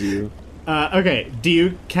fills you. Okay, do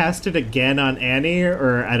you cast it again on Annie,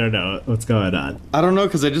 or I don't know what's going on? I don't know,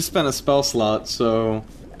 because I just spent a spell slot, so...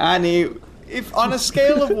 Annie, if on a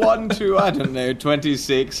scale of 1 to, I don't know,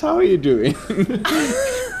 26, how are you doing?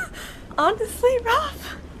 Honestly,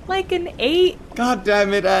 rough. Like an 8. God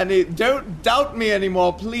damn it, Annie. Don't doubt me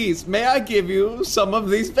anymore, please. May I give you some of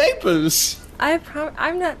these vapors?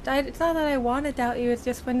 I'm not. It's not that I want to doubt you. It's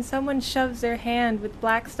just when someone shoves their hand with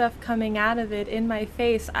black stuff coming out of it in my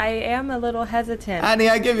face, I am a little hesitant. Annie,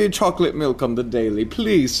 I give you chocolate milk on the daily.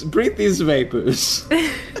 Please, breathe these vapors.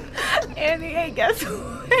 Annie, I guess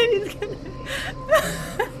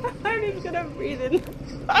Arnie's gonna breathe in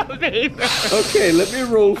a vapor. Okay, let me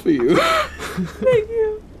roll for you. Thank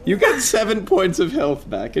you. You get 7 points of health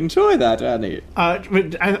back. Enjoy that, Annie.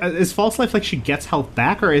 Is false life she gets health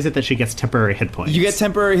back, or is it that she gets temporary hit points? You get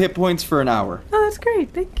temporary hit points for an hour. Oh, that's great.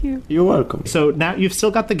 Thank you. You're welcome. So now you've still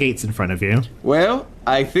got the gates in front of you. Well,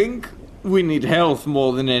 I think we need health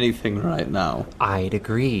more than anything right now. I'd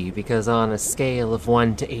agree, because on a scale of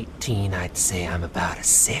 1 to 18, I'd say I'm about a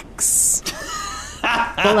 6.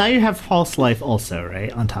 Well, now you have false life also,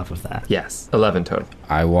 right? On top of that. Yes, 11 total.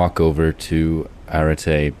 I walk over to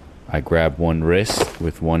Arete. I grab one wrist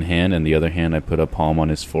with one hand, and the other hand I put a palm on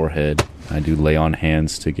his forehead. I do lay on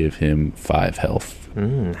hands to give him 5 health.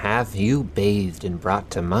 Have you bathed and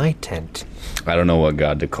brought to my tent? I don't know what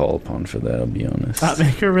god to call upon for that, I'll be honest.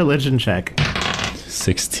 Make a religion check.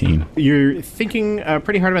 16. You're thinking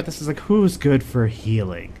pretty hard about this. It's who's good for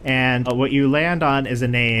healing? And what you land on is a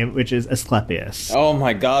name, which is Asclepius. Oh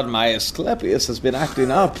my god, my Asclepius has been acting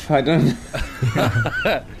up. I don't...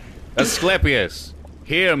 Asclepius,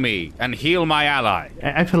 hear me and heal my ally.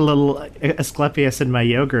 I put a little Asclepius in my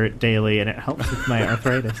yogurt daily, and it helps with my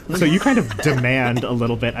arthritis. So you kind of demand a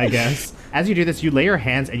little bit, I guess. As you do this, you lay your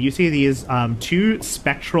hands, and you see these 2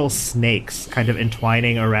 spectral snakes kind of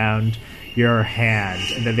entwining around your hand,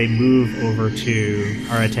 and then they move over to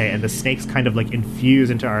Arete, and the snakes kind of like infuse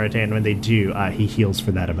into Arete, and when they do, he heals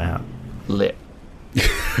for that amount. Lit.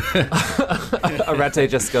 Arete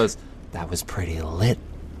just goes, that was pretty lit.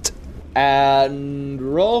 And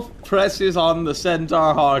Rolf presses on the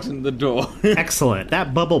centaur heart in the door. Excellent.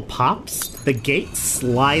 That bubble pops, the gate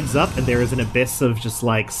slides up, and there is an abyss of just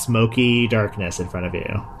like smoky darkness in front of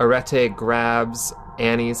you. Arete grabs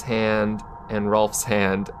Annie's hand and Rolf's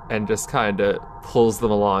hand and just kind of pulls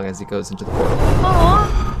them along as he goes into the portal.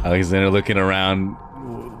 Aww. Alexander looking around,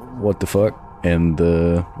 what the fuck? And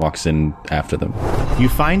walks in after them. You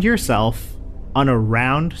find yourself on a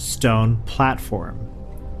round stone platform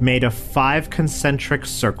made of 5 concentric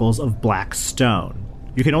circles of black stone.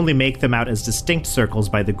 You can only make them out as distinct circles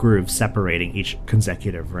by the grooves separating each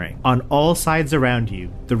consecutive ring. On all sides around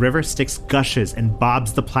you, the river Styx gushes and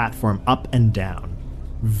bobs the platform up and down.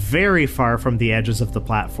 Very far from the edges of the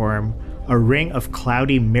platform, a ring of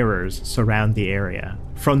cloudy mirrors surround the area.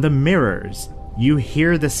 From the mirrors, you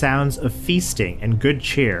hear the sounds of feasting and good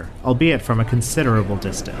cheer, albeit from a considerable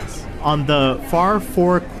distance. On the far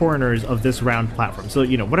 4 corners of this round platform, so,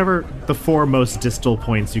 whatever the 4 most distal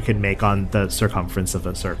points you can make on the circumference of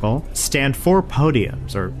a circle, stand 4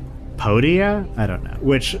 podiums, or podia? I don't know,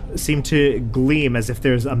 which seem to gleam as if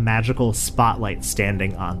there's a magical spotlight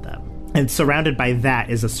standing on them. And surrounded by that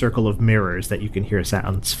is a circle of mirrors that you can hear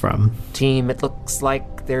sounds from. Team, it looks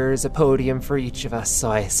like there's a podium for each of us,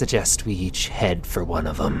 so I suggest we each head for one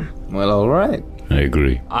of them. Well, all right. I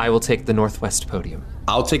agree. I will take the northwest podium.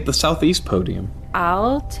 I'll take the southeast podium.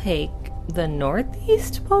 I'll take the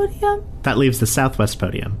northeast podium. That leaves the southwest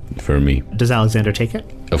podium. For me. Does Alexander take it?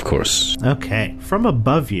 Of course. Okay. From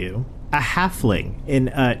above you, a halfling in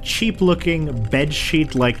a cheap-looking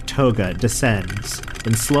bedsheet-like toga descends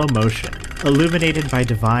in slow motion, illuminated by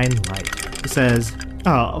divine light. He says,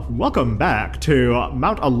 welcome back to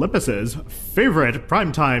Mount Olympus's favorite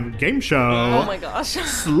primetime game show. Oh my gosh.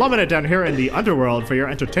 Slumming it down here in the underworld for your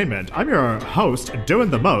entertainment. I'm your host, doing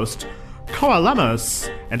the most,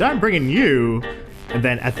 Koalemos, and I'm bringing you... And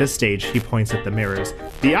then at this stage, he points at the mirrors.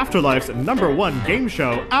 The Afterlife's #1 game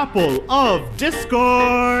show, Apple of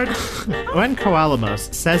Discord! When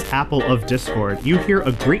Koalemos says Apple of Discord, you hear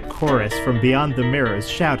a Greek chorus from beyond the mirrors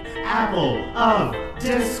shout, Apple of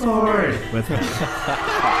Discord! With him.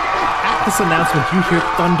 At this announcement, you hear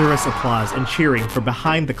thunderous applause and cheering from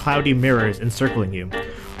behind the cloudy mirrors encircling you.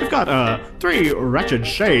 We've got 3 wretched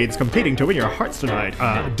shades competing to win your hearts tonight,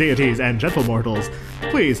 deities and gentle mortals.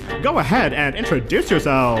 Please go ahead and introduce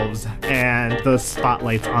yourselves. And the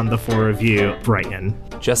spotlights on the 4 of you brighten.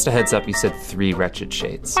 Just a heads up, you said 3 wretched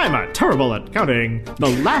shades. I'm terrible at counting. The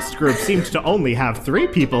last group seemed to only have 3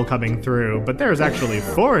 people coming through, but there's actually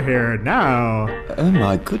 4 here now. Oh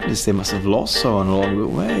my goodness, they must have lost someone along the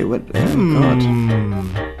way. God.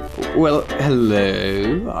 Well,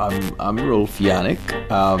 hello. I'm Rolf Yannick.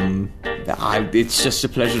 It's just a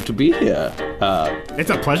pleasure to be here. It's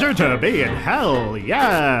a pleasure to be in hell,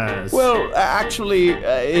 yes. Well, actually,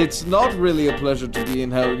 it's not really a pleasure to be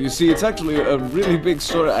in hell. You see, it's actually a really big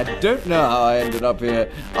story. I don't know how I ended up here.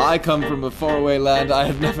 I come from a faraway land. I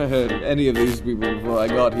had never heard of any of these people before I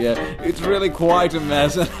got here. It's really quite a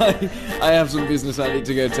mess, and I have some business I need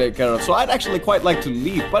to go take care of. So I'd actually quite like to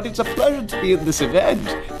leave, but it's a pleasure to be at this event.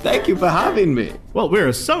 Thank you for having me. Well,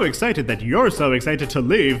 we're so excited that you're so excited to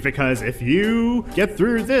leave, because if you get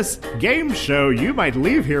through this game show, you might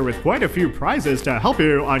leave here with quite a few prizes to help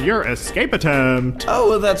you on your escape attempt. Oh,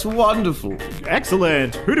 well, that's wonderful.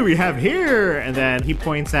 Excellent. Who do we have here? And then he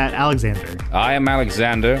points at Alexander. I am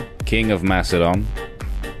Alexander, king of Macedon.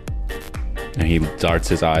 And he darts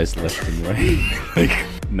his eyes left and right. Like,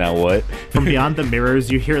 now what? From beyond the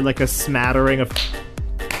mirrors, you hear like a smattering of...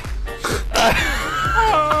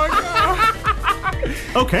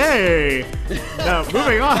 Okay, now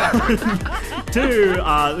moving on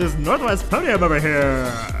to this northwest podium over here.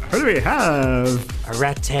 Who do we have?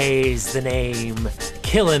 Arate's the name.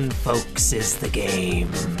 Killing folks is the game.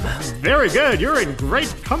 Very good. You're in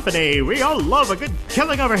great company. We all love a good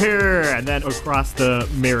killing over here. And then across the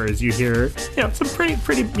mirrors, you hear, some pretty,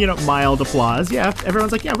 mild applause. Yeah,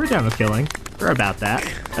 everyone's like, yeah, we're down with killing. We're about that.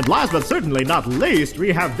 And last but certainly not least,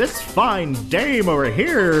 we have this fine dame over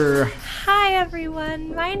here. Hi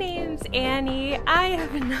everyone, my name's Annie. I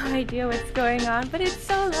have no idea what's going on, but it's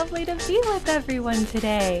so lovely to be with everyone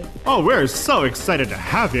today. Oh, we're so excited to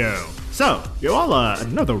have you. So, you all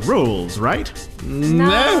know the rules, right?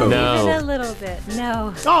 No. Even a little bit,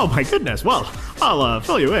 no. Oh my goodness, well, I'll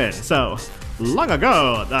fill you in. So, long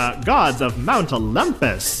ago, the gods of Mount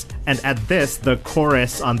Olympus And at this, the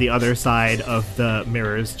chorus on the other side of the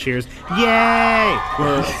mirrors cheers, "Yay!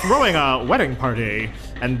 We're throwing a wedding party."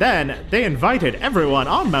 And then they invited everyone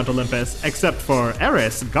on Mount Olympus except for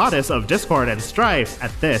Eris, goddess of discord and strife.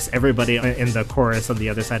 At this, everybody in the chorus on the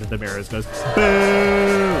other side of the mirrors goes,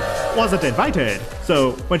 "Boo! Wasn't invited."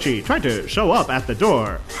 So when she tried to show up at the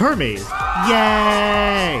door, Hermes,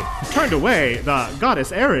 yay! Turned away the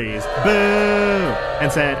goddess Ares, boo!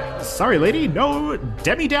 And said, "Sorry lady, no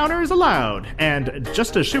demi-downers allowed." And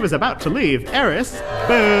just as she was about to leave, Eris,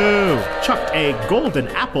 boo! Chucked a golden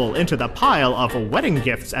apple into the pile of wedding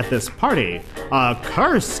gifts at this party. A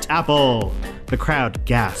cursed apple! The crowd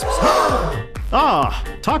gasps. Ah,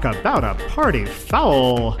 talk about a party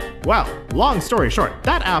foul. Well, long story short,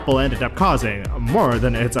 that apple ended up causing more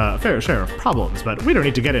than its fair share of problems, but we don't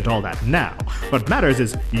need to get into all that now. What matters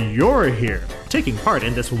is you're here, taking part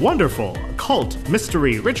in this wonderful cult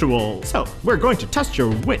mystery ritual. So, we're going to test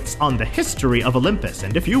your wits on the history of Olympus,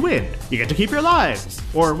 and if you win, you get to keep your lives.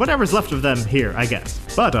 Or whatever's left of them here, I guess.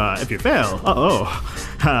 But if you fail,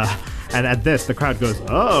 and at this, the crowd goes,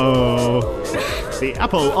 "Uh-oh. The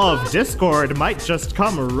apple of discord might just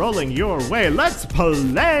come rolling your way. Let's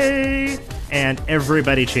play!" And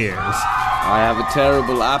everybody cheers. I have a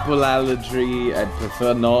terrible apple allergy. I'd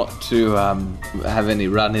prefer not to have any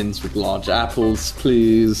run-ins with large apples,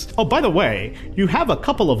 please. Oh, by the way, you have a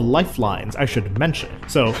couple of lifelines I should mention.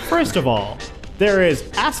 So, first of all, there is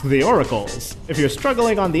Ask the Oracles. If you're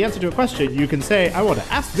struggling on the answer to a question, you can say, "I want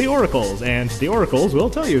to ask the Oracles," and the Oracles will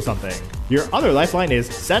tell you something. Your other lifeline is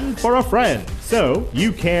Send for a Friend. So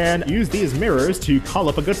you can use these mirrors to call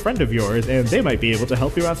up a good friend of yours, and they might be able to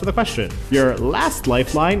help you answer the question. Your last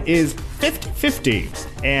lifeline is 50-50.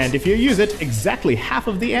 And if you use it, exactly half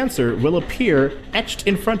of the answer will appear etched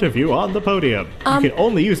in front of you on the podium. You can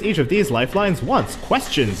only use each of these lifelines once.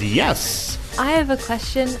 Questions, yes. I have a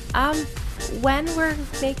question. When we're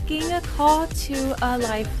making a call to a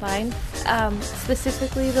lifeline,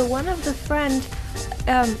 specifically the one of the friend,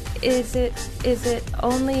 is it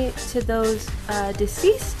only to those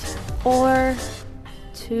deceased or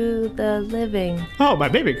to the living? Oh, my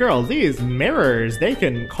baby girl, these mirrors, they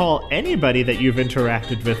can call anybody that you've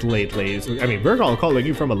interacted with lately. I mean, we're all calling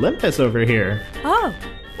you from Olympus over here. Oh.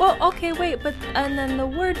 Well, okay, wait, and then the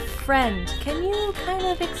word friend, can you kind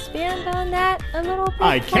of expand on that a little bit?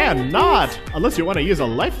 I cannot, unless you want to use a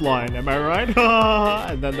lifeline, am I right?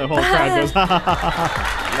 And then the whole crowd goes, ha ha ha ha.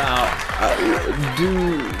 Now,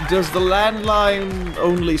 does the landline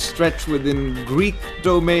only stretch within Greek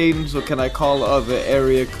domains, or can I call other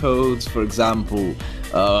area codes, for example,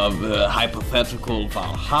 hypothetical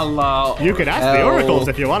Valhalla? You can ask the oracles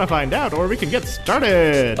if you want to find out, or we can get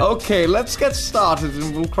started. Okay, let's get started,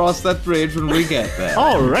 and we'll cross that bridge when we get there.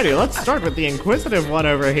 Alrighty, let's start with the inquisitive one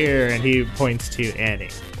over here, and he points to Annie.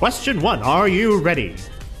 Question 1, are you ready?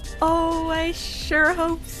 Oh, I sure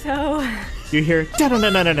hope so. You hear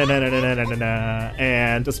da-na-na-na-na-na-na-na-na-na,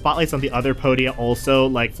 and the spotlights on the other podia also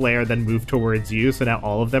like flare, then move towards you, so now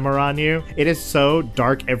all of them are on you. It is so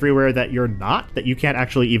dark everywhere that you're not, that you can't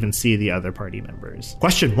actually even see the other party members.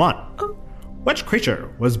 Question 1. Which creature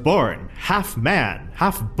was born half man,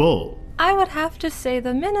 half bull? I would have to say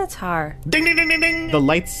the Minotaur. Ding, ding, ding, ding, ding. The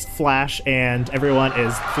lights flash and everyone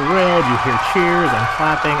is thrilled. You hear cheers and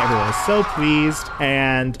clapping. Everyone is so pleased.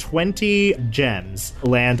 And 20 gems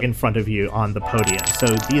land in front of you on the podium. So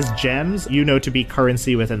these gems, you know to be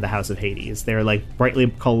currency within the House of Hades. They're like brightly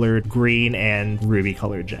colored green and ruby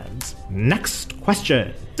colored gems. Next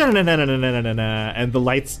question. And the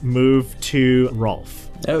lights move to Rolf.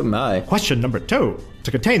 Oh my. Question number 2.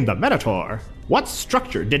 To contain the Minotaur, what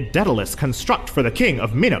structure did Daedalus construct for the king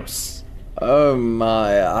of Minos? Oh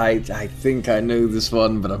my, I think I know this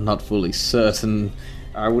one, but I'm not fully certain.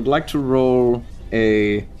 I would like to roll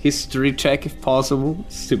a history check if possible,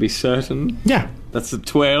 to be certain. Yeah. That's a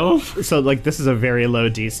 12. So, like, this is a very low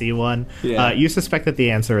DC one. Yeah. You suspect that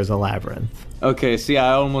the answer is a labyrinth. Okay, see,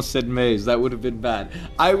 I almost said maze. That would have been bad.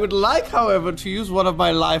 I would like, however, to use one of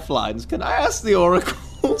my lifelines. Can I ask the oracles?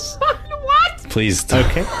 What? Please don't.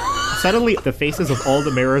 Okay. Suddenly, the faces of all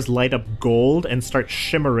the mirrors light up gold and start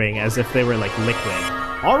shimmering as if they were, like, liquid.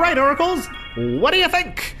 All right, oracles, what do you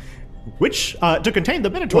think? Which, to contain the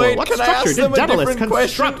Minotaur, what structure did Daedalus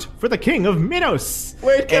construct for the king of Minos?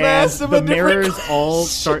 Wait, can I ask them a different question? The mirrors all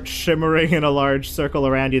start shimmering in a large circle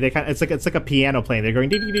around you. They it's like a piano playing. They're going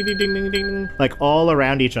ding ding ding ding ding ding, like all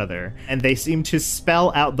around each other, and they seem to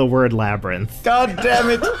spell out the word labyrinth. God damn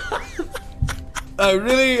it!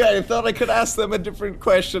 I thought I could ask them a different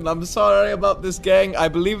question. I'm sorry about this, gang. I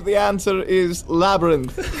believe the answer is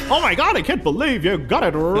labyrinth. Oh my god, I can't believe you got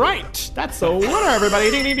it right. That's a winner,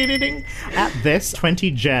 everybody. Ding, ding, ding, ding, ding. At this,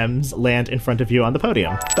 20 gems land in front of you on the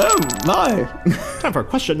podium. Oh, my. Time for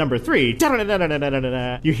question number 3.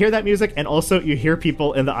 Da-da-da-da-da-da-da-da. You hear that music, and also you hear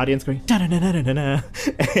people in the audience going da-da-da-da-da-da.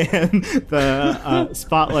 And the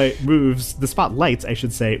spotlights, I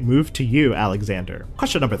should say, move to you, Alexander.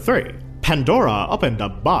 Question number 3. Pandora opened a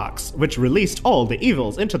box which released all the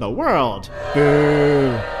evils into the world.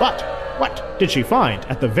 Boo. But what did she find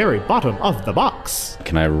at the very bottom of the box?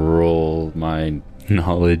 Can I roll my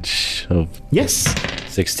knowledge of... Yes.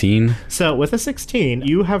 16? So with a 16,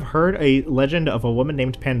 you have heard a legend of a woman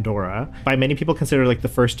named Pandora, by many people considered like the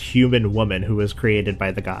first human woman who was created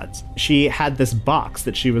by the gods. She had this box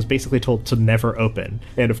that she was basically told to never open.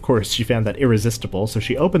 And of course, she found that irresistible, so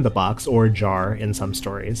she opened the box, or jar in some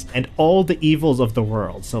stories, and all the evils of the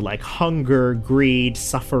world, so like hunger, greed,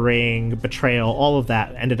 suffering, betrayal, all of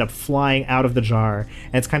that ended up flying out of the jar.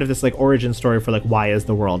 And it's kind of this like origin story for like, why is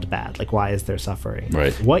the world bad? Like, why is there suffering?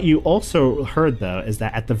 Right. What you also heard, though, is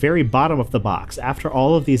that at the very bottom of the box, after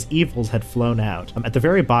all of these evils had flown out, at the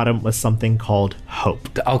very bottom was something called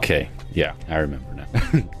hope. Okay, yeah, I remember now.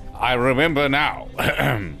 I remember now.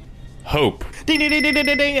 Hope. Ding, ding, ding, ding,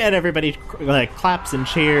 ding, ding, and everybody like claps and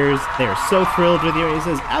cheers. They're so thrilled with you. He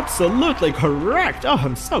says, absolutely correct. Oh,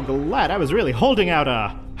 I'm so glad. I was really holding out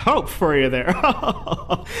a hope for you there.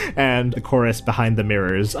 And the chorus behind the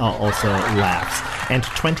mirrors also laughs. And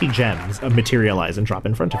 20 gems materialize and drop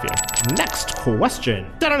in front of you. Next question.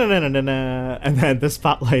 Da-da-da-da-da-da. And then the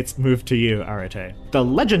spotlights move to you, Arete. The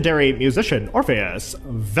legendary musician Orpheus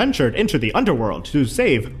ventured into the underworld to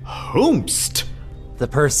save Whomst. The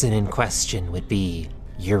person in question would be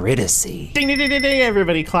Eurydice. Ding, ding, ding, ding, ding.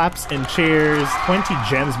 Everybody claps and cheers. 20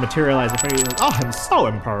 gems materialize in front of you. Oh, I'm so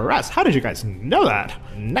impressed. How did you guys know that?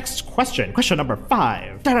 Next question. Question number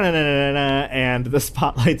 5. Da-da-da-da-da-da. And the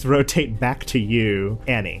spotlights rotate back to you,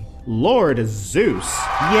 Annie. Lord Zeus,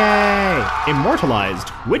 yay, immortalized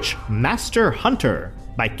which master hunter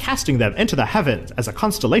by casting them into the heavens as a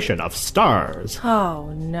constellation of stars?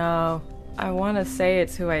 Oh, no. I want to say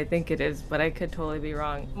it's who I think it is, but I could totally be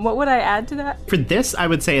wrong. What would I add to that? For this, I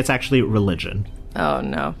would say it's actually religion. Oh,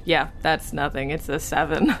 no. Yeah, that's nothing. It's a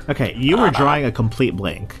 7. Okay, you were drawing a complete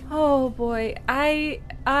blank. Oh, boy.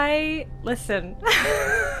 Listen.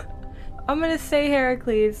 I'm going to say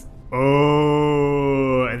Heracles.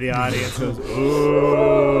 Oh, and the audience goes,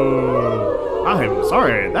 oh. I'm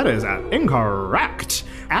sorry, that is incorrect.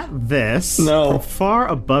 At this, from far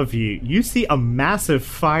above you, you see a massive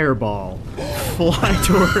fireball fly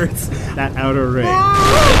towards that outer ring.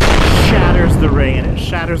 Shatters the ring, and it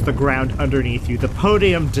shatters the ground underneath you. The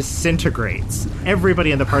podium disintegrates.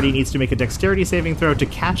 Everybody in the party needs to make a dexterity saving throw to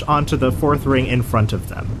catch onto the 4th ring in front of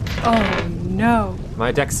them. Oh, no.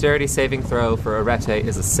 My dexterity saving throw for Arete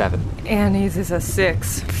is a 7. Annie's is a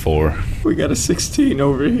 6. 4. We got a 16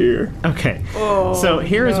 over here. Okay, so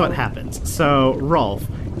here's what happens. So, Rolf,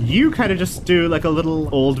 you kind of just do like a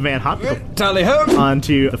little old man hop Tally ho!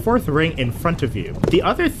 onto the 4th ring in front of you. The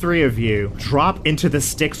other 3 of you drop into the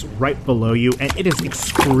sticks right below you, and it is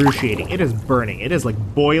excruciating. It is burning. It is like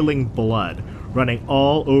boiling blood running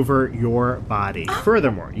all over your body.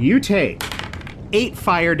 Furthermore, you take 8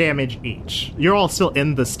 fire damage each. You're all still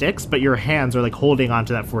in the sticks, but your hands are like holding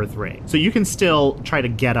onto that 4th ring. So you can still try to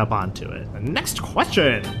get up onto it. Next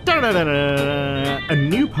question. Da-da-da-da-da. A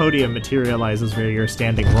new podium materializes where you're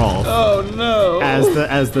standing, Rolf. Oh no.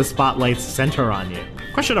 As the spotlights center on you.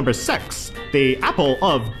 Question number 6. The apple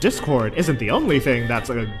of discord isn't the only thing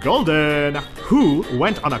that's golden. Who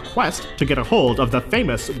went on a quest to get a hold of the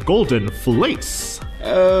famous golden fleece?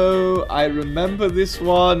 Oh, I remember this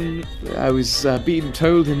one. I was being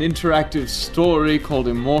told an interactive story called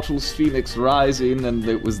Immortals Phoenix Rising, and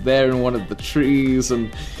it was there in one of the trees,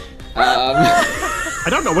 and I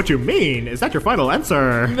don't know what you mean. Is that your final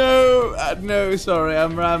answer? No, sorry,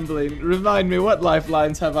 I'm rambling. Remind me, what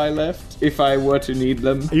lifelines have I left, if I were to need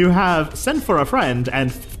them? You have send for a friend and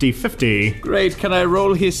 50-50. Great, can I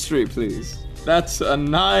roll history, please? That's a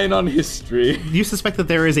 9 on history. You suspect that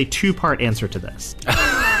there is a 2-part answer to this.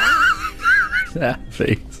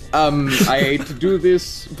 Thanks. I hate to do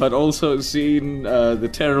this, but also seeing the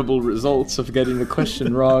terrible results of getting the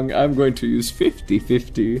question wrong, I'm going to use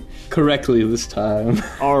 50-50 correctly this time.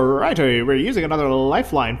 Alrighty, we're using another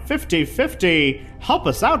lifeline. 50-50. Help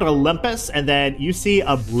us out, Olympus. And then you see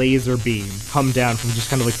a laser beam come down from just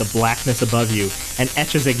kind of like the blackness above you and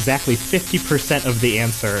etches exactly 50% of the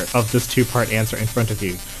answer of this 2-part answer in front of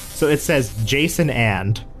you. So it says Jason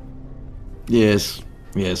and... Yes.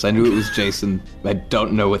 Yes, I knew it was Jason. I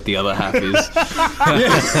don't know what the other half is.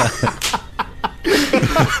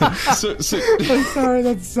 I'm sorry,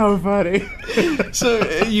 that's so funny. So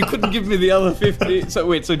you couldn't give me the other 50. So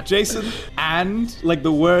wait, so Jason and, like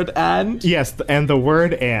the word and? Yes, and the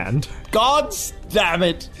word and. Gods damn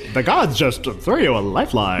it. The gods just threw you a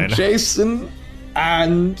lifeline. Jason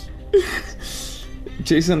and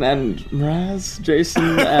Mraz?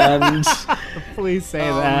 Jason and... Please say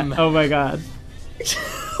that. Oh my god.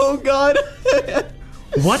 Oh god.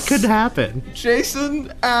 What could happen?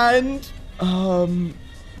 Jason and...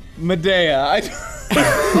 Medea.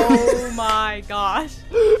 Oh my gosh.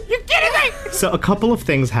 You're kidding me! So a couple of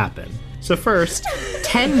things happen. So first,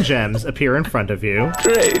 10 gems appear in front of you.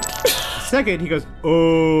 Great. Second, he goes,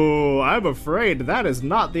 "Oh, I'm afraid that is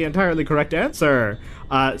not the entirely correct answer."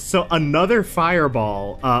 So another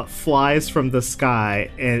fireball flies from the sky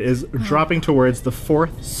and is dropping towards the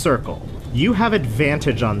fourth circle. You have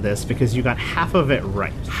advantage on this because you got half of it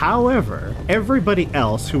right. However, everybody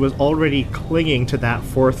else who was already clinging to that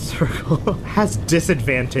fourth circle has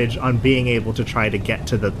disadvantage on being able to try to get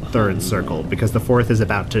to the third circle because the fourth is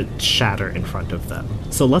about to shatter in front of them.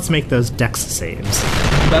 So let's make those dex saves.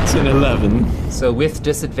 That's an 11. So with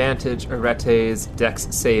disadvantage, Arete's dex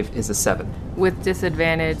save is a 7. With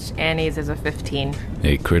disadvantage, Annie's is a 15.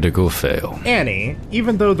 A critical fail. Annie,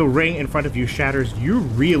 even though the ring in front of you shatters, you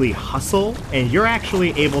really hustle, and you're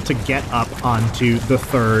actually able to get up onto the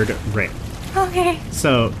third ring. Okay.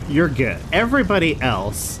 So you're good. Everybody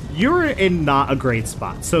else, you're in not a great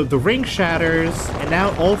spot. So the ring shatters, and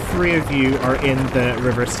now all three of you are in the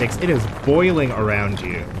river Styx. It is boiling around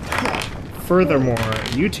you. Furthermore,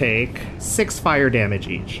 you take 6 fire damage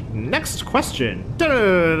each. Next question.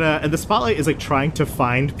 Da-da-da-da-da. And the spotlight is like trying to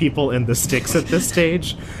find people in the Styx at this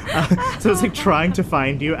stage. So it's like trying to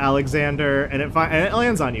find you, Alexander, and it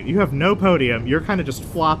lands on you. You have no podium. You're kind of just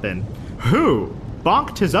flopping. Who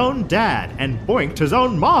bonked his own dad and boinked his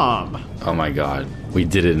own mom? Oh my god. We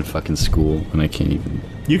did it in fucking school, and I can't even...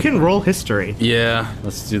 You can roll history. Yeah,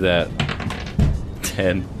 let's do that.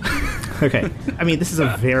 10. Okay. I mean, this is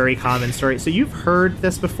a very common story. So you've heard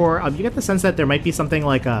this before. You get the sense that there might be something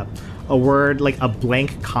like a word, like a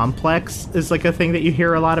blank complex is like a thing that you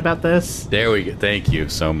hear a lot about this. There we go. Thank you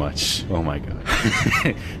so much. Oh my god.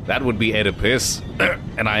 That would be Oedipus,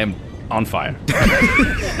 and I am on fire.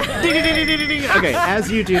 Okay,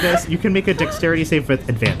 as you do this, you can make a dexterity save with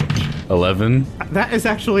advantage. 11. That is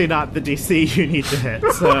actually not the DC you need to hit,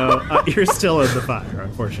 so you're still in the fire,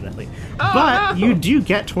 unfortunately. But you do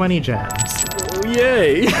get 20 gems. Oh,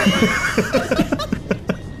 yay!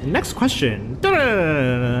 Next question.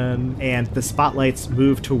 Dun-dun-dun-dun-dun. And the spotlights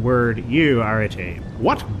move toward you, Arete.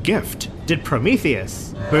 What gift did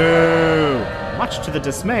Prometheus, boo, much to the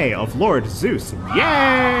dismay of Lord Zeus,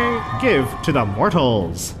 yay, give to the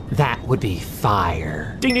mortals? That would be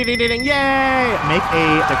fire. Ding, ding, ding, ding, ding, yay! Make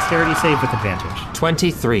a dexterity save with advantage.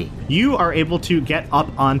 23. You are able to get up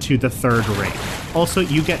onto the third ring. Also,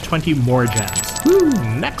 you get 20 more gems. Woo!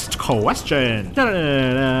 Next question.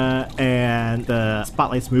 Da-da-da-da-da. And the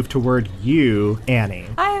spotlights move toward you, Annie.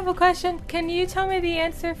 I have a question. Can you tell me the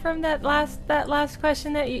answer from that last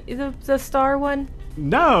question that the star one?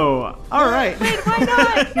 No. All right. Wait, why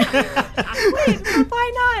not? Wait,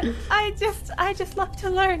 why not? I just love to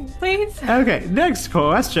learn, please. Okay, next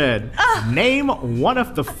question. Name one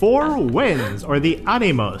of the 4 winds, or the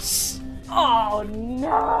animos. Oh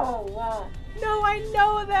no! No, I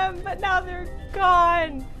know them, but now they're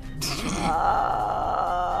gone.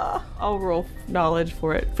 I'll roll knowledge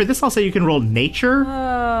for it. For this, I'll say you can roll nature.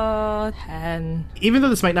 10. Even though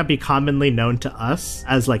this might not be commonly known to us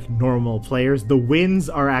as like normal players, the winds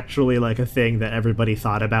are actually like a thing that everybody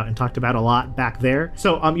thought about and talked about a lot back there.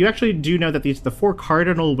 So you actually do know that the 4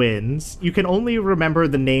 cardinal winds, you can only remember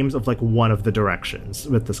the names of like one of the directions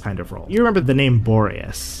with this kind of roll. You remember the name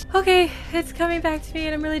Boreas. Okay, it's coming back to me,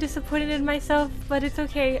 and I'm really disappointed in myself, but it's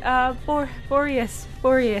okay. Boreas.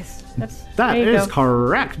 That is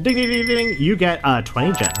correct. Ding, ding, ding, ding. You get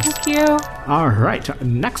 20 gems. Thank you. All right,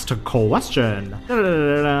 next question.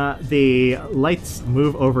 The lights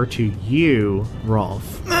move over to you,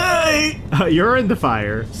 Rolf. Hey! You're in the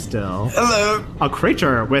fire still. Hello. A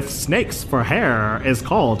creature with snakes for hair is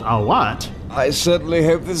called a what? I certainly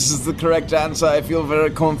hope this is the correct answer. I feel very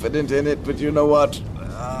confident in it, but you know what?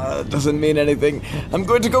 It doesn't mean anything. I'm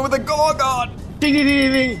going to go with a Gorgon. Ding, ding,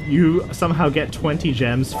 ding, ding, ding. You somehow get 20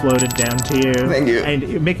 gems floated down to you. Thank you. And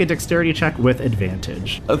you make a dexterity check with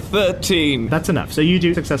advantage. A 13. That's enough. So you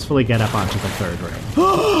do successfully get up onto the third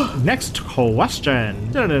ring. Next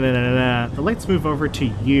question. Let's move over to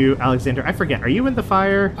you, Alexander. I forget, are you in the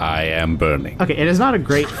fire? I am burning. Okay, it is not a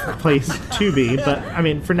great place to be, but I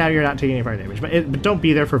mean, for now you're not taking any fire damage, but don't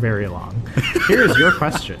be there for very long. Here is your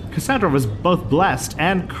question. Cassandra was both blessed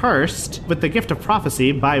and cursed with the gift of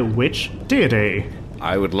prophecy by which deity?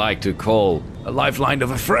 I would like to call a lifeline of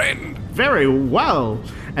a friend. Very well.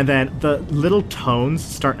 And then the little tones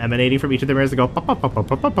start emanating from each of the mirrors that go, "Pa, pa, pa, pa,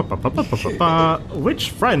 pa, pa, pa, pa, pa, pa, pa, pa."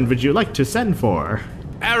 Which friend would you like to send for?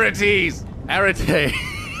 Arites! Arete!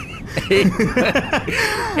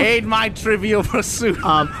 Aid my trivial pursuit.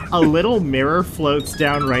 A little mirror floats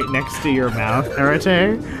down right next to your mouth,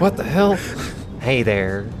 Arete. What the hell? Hey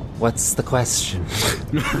there. What's the question?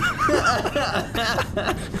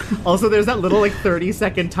 Also, there's that little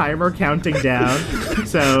 30-second timer counting down.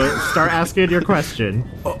 So start asking your question.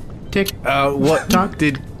 Tick. What tock.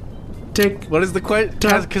 did... Tick. What is the question?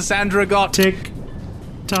 Has Cassandra got... Tick.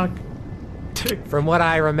 Tock. Tick. From what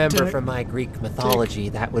I remember Tick. from my Greek mythology,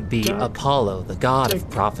 that would be Tock. Apollo, the god of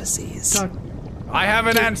prophecies. Tock. I have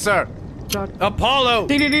an answer. Tock. Apollo!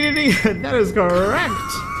 Ding, ding, ding, ding, ding. That is correct.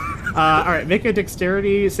 All right, make a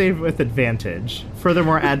dexterity save with advantage.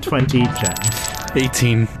 Furthermore, add 20 gems.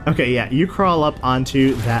 18. Okay, yeah, you crawl up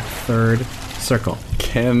onto that third circle.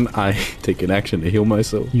 Can I take an action to heal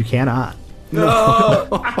myself? You cannot. No.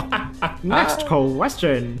 Next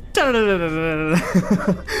question. The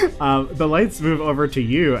lights move over to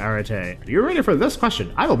you, Arete. You're ready for this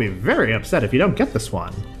question. I will be very upset if you don't get this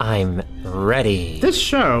one. I'm ready. This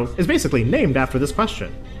show is basically named after this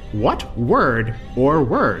question. What word or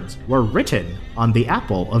words were written on the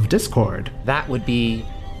apple of discord? That would be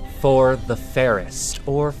for the fairest,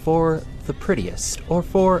 or for the prettiest, or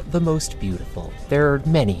for the most beautiful. There are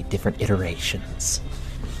many different iterations.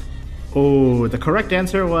 Oh, the correct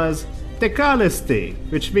answer was Dekalisti,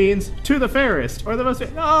 which means to the fairest, or the most...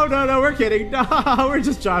 No, we're kidding. No, we're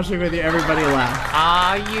just joshing with you. Everybody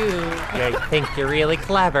laugh. You think you're really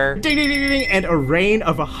clever. Ding, ding, ding, ding, ding, and a rain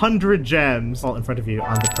of 100 gems all in front of you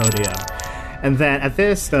on the podium. And then at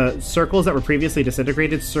this, the circles that were previously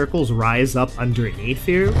disintegrated, circles rise up underneath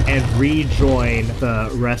you and rejoin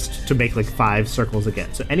the rest to make 5 circles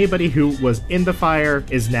again. So anybody who was in the fire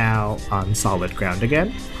is now on solid ground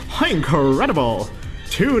again. Incredible!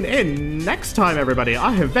 Tune in next time, everybody.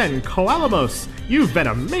 I have been Koalamos. You've been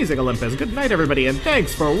amazing, Olympus. Good night, everybody, and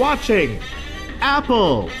thanks for watching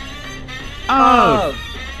Apple of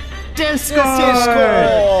Discord.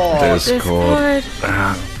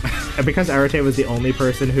 And because Arete was the only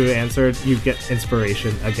person who answered, you get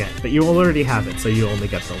inspiration again. But you already have it, so you only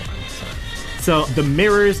get the one. So the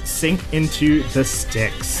mirrors sink into the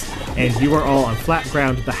sticks, and you are all on flat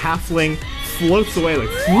ground. The halfling floats away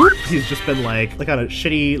whoop. He's just been on a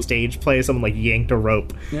shitty stage play, someone yanked a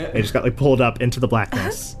rope and just got pulled up into the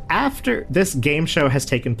blackness. After this game show has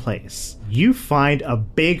taken place, you find a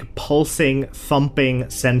big pulsing, thumping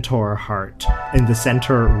centaur heart in the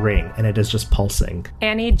center ring, and it is just pulsing.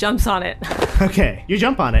 Annie jumps on it. Okay, you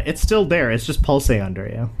jump on it. It's still there. It's just pulsing under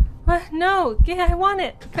you. What? No, yeah, I want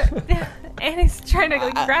it. Annie's trying to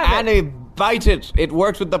grab it. Annie, bite it. It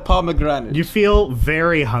works with the pomegranate. You feel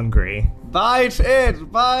very hungry. Bite it!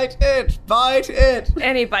 Bite it! Bite it!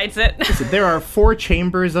 Annie bites it. So there are 4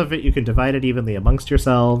 chambers of it. You can divide it evenly amongst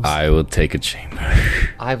yourselves. I will take a chamber.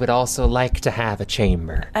 I would also like to have a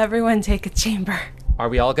chamber. Everyone take a chamber. Are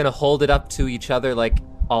we all gonna hold it up to each other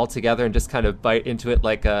all together and just kind of bite into it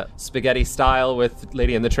like a spaghetti style with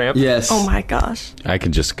Lady and the Tramp? Yes. Oh my gosh. I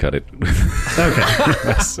can just cut it with Okay.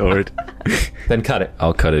 my sword. Then cut it.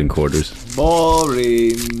 I'll cut it in quarters.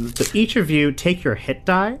 Boring. So each of you take your hit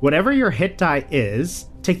die. Whatever your hit die is,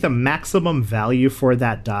 take the maximum value for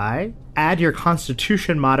that die, add your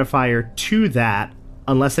constitution modifier to that,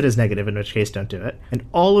 unless it is negative, in which case don't do it. And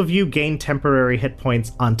all of you gain temporary hit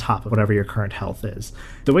points on top of whatever your current health is.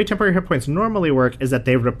 The way temporary hit points normally work is that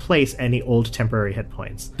they replace any old temporary hit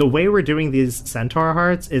points. The way we're doing these centaur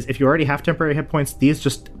hearts is if you already have temporary hit points, these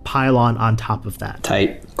just pile on top of that.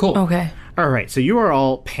 Tight. Cool. Okay. All right, so you are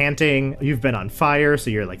all panting. You've been on fire, so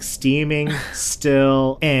you're steaming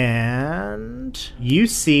still. And you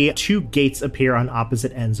see 2 gates appear on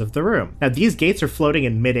opposite ends of the room. Now, these gates are floating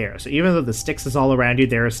in midair, so even though the sticks is all around you,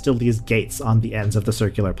 there are still these gates on the ends of the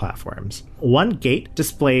circular platforms. One gate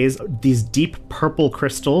displays these deep purple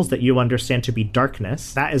crystals that you understand to be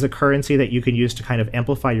darkness. That is a currency that you can use to kind of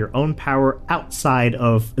amplify your own power outside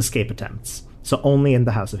of escape attempts. So only in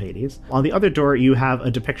the House of Hades. On the other door, you have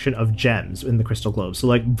a depiction of gems in the crystal globe. So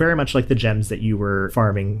like very much like the gems that you were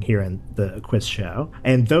farming here in the quiz show.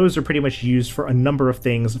 And those are pretty much used for a number of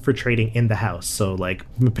things for trading in the house. So like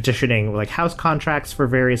petitioning like house contracts for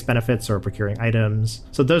various benefits or procuring items.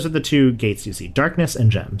 So those are the two gates you see, darkness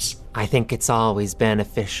and gems. I think it's always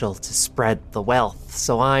beneficial to spread the wealth,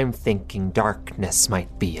 so I'm thinking darkness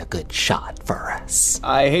might be a good shot for us.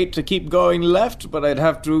 I hate to keep going left, but I'd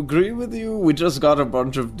have to agree with you. We just got a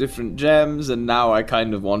bunch of different gems, and now I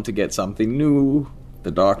kind of want to get something new.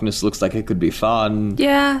 The darkness looks like it could be fun.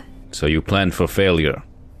 Yeah. So you plan for failure?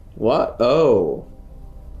 What? Oh.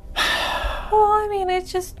 Well, I mean, it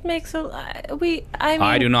just makes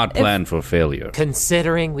I do not plan for failure.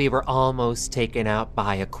 Considering we were almost taken out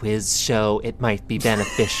by a quiz show, it might be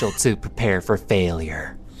beneficial to prepare for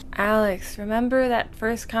failure. Alex, remember that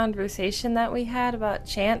first conversation that we had about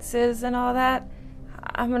chances and all that?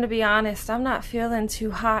 I'm gonna be honest, I'm not feeling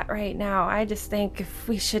too hot right now. I just think if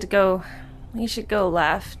we should go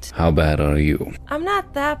left. How bad are you? I'm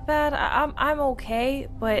not that bad. I'm okay,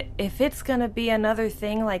 but if it's gonna be another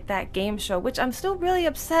thing like that game show, which I'm still really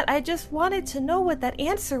upset, I just wanted to know what that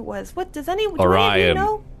answer was. What does anyone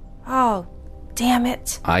know? Oh, damn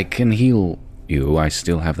it. I can heal you. I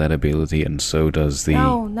still have that ability, and so does the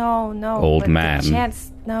No, old but man.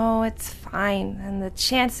 No, it's fine. And the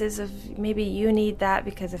chances of maybe you need that,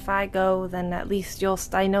 because if I go, then at least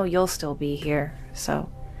I know you'll still be here. So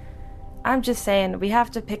I'm just saying, we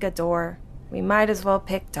have to pick a door. We might as well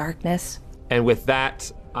pick darkness. And with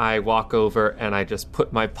that, I walk over and I just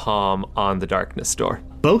put my palm on the darkness door.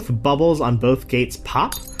 Both bubbles on both gates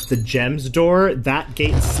pop. The gems door, that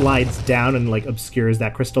gate slides down and like obscures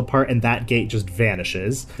that crystal part, and that gate just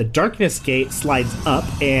vanishes. The darkness gate slides up,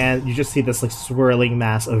 and you just see this like swirling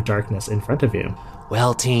mass of darkness in front of you.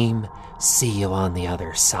 Well, team, see you on the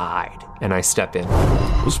other side. And I step in.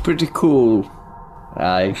 It was pretty cool.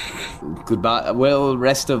 Goodbye. Well,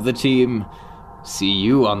 rest of the team, see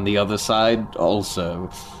you on the other side also.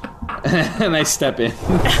 And I step in.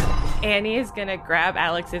 Annie is gonna grab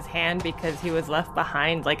Alex's hand because he was left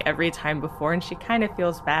behind like every time before, and she kind of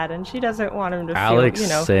feels bad, and she doesn't want him to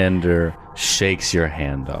Alexander shakes your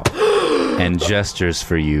hand off and gestures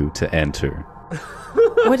for you to enter.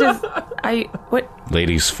 What?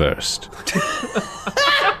 Ladies first.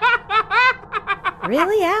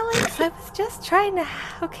 Really, Alex? I was just trying to...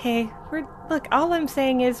 Okay, all I'm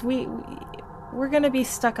saying is we're gonna be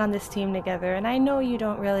stuck on this team together, and I know you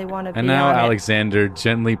don't really want to be on it. And now Alexander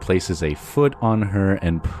gently places a foot on her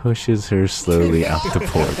and pushes her slowly out the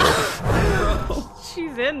portal.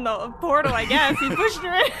 She's in the portal, I guess. He pushed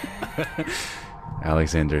her in.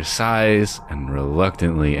 Alexander sighs and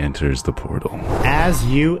reluctantly enters the portal. As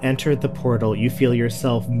you enter the portal, you feel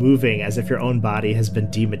yourself moving as if your own body has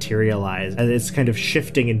been dematerialized, and it's kind of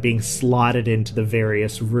shifting and being slotted into the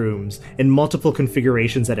various rooms in multiple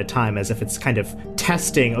configurations at a time, as if it's kind of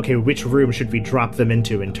testing, okay, which room should we drop them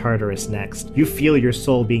into in Tartarus next? You feel your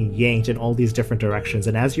soul being yanked in all these different directions,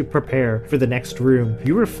 and as you prepare for the next room,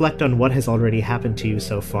 you reflect on what has already happened to you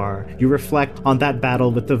so far. You reflect on that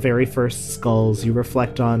battle with the very first skulls. You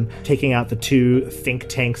reflect on taking out the two think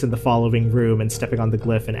tanks in the following room and stepping on the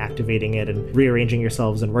glyph and activating it and rearranging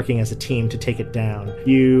yourselves and working as a team to take it down.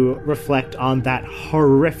 You reflect on that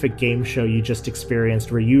horrific game show you just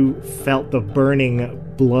experienced, where you felt the burning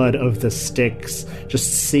blood of the sticks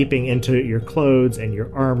just seeping into your clothes and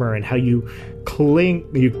your armor, and how you clung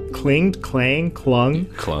for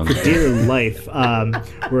dear life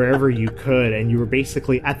wherever you could, and you were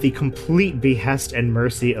basically at the complete behest and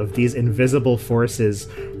mercy of these invisible forces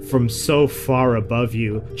from so far above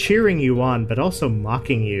you, cheering you on but also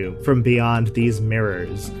mocking you from beyond these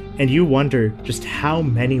mirrors. And you wonder just how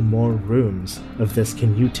many more rooms of this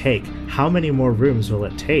can you take? How many more rooms will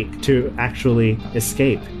it take to actually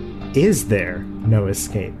escape? Is there no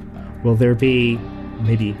escape? Will there be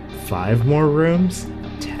maybe 5 more rooms?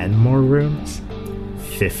 10 more rooms?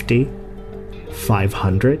 50?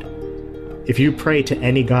 500? If you pray to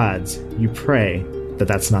any gods, you pray that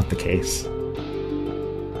that's not the case.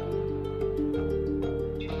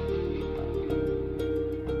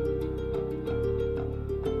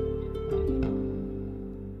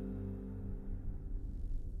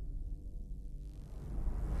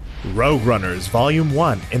 Rogue Runners Volume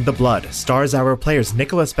 1 In the Blood stars our players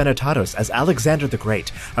Nicholas Benetatos as Alexander the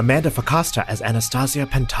Great, Amanda Facasta as Anastasia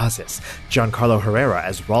Pentazis, Giancarlo Herrera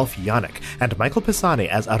as Rolf Yannick, and Michael Pisani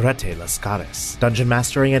as Arete Lascaris. Dungeon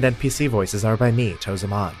mastering and NPC voices are by me,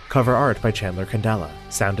 Tozaman. Cover art by Chandler Candela.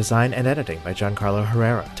 Sound design and editing by Giancarlo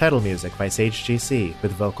Herrera. Title music by Sage GC,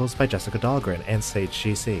 with vocals by Jessica Dahlgren and Sage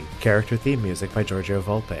GC. Character theme music by Giorgio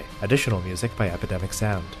Volpe. Additional music by Epidemic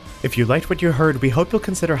Sound. If you liked what you heard, we hope you'll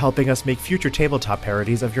consider helping us make future tabletop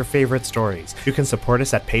parodies of your favorite stories. You can support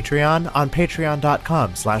us at Patreon on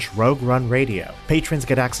patreon.com/RogueRunRadio. Patrons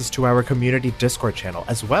get access to our community Discord channel,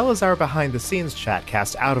 as well as our behind-the-scenes chat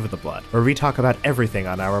cast Out of the Blood, where we talk about everything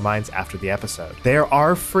on our minds after the episode. There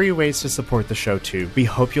are free ways to support the show too. We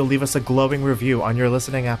hope you'll leave us a glowing review on your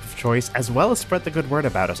listening app of choice, as well as spread the good word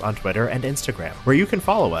about us on Twitter and Instagram, where you can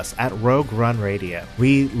follow us at Rogue Run Radio.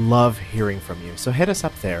 We love hearing from you, so hit us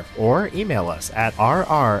up there, or email us at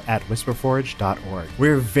rr@whisperforge.org.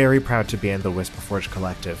 We're very proud to be in the Whisperforge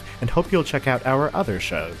Collective, and hope you'll check out our other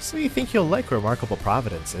shows. We think you'll like Remarkable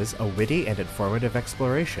Providences, a witty and informative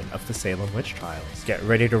exploration of the Salem witch trials. Get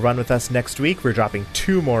ready to run with us next week. We're dropping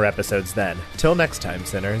 2 more episodes then. Till next time,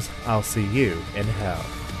 sinners, I'll see you in hell.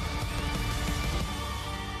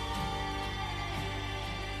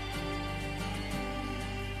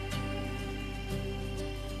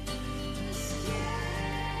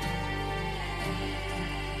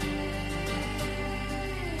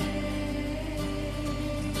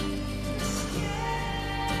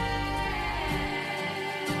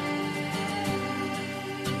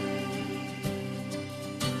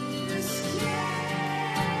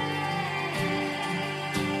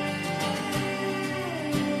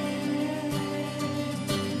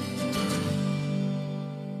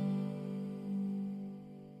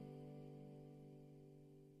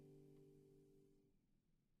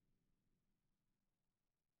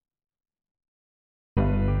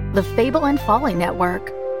 The Fable and Folly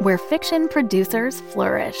Network, where fiction producers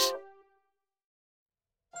flourish.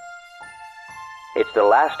 It's the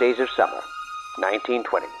last days of summer,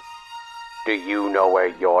 1920. Do you know where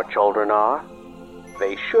your children are?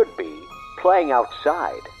 They should be playing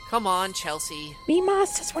outside. Come on, Chelsea. Mima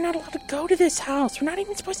says we're not allowed to go to this house. We're not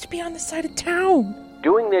even supposed to be on this side of town.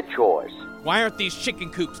 Doing their chores. Why aren't these chicken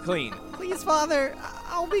coops clean? Please, Father.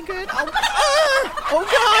 I'll be good. Oh,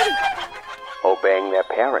 God! Obeying their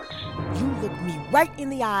parents. You look me right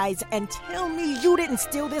in the eyes and tell me you didn't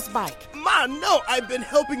steal this bike. Ma, no, I've been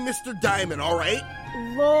helping Mr. Diamond, all right?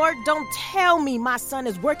 Lord, don't tell me my son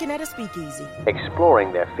is working at a speakeasy.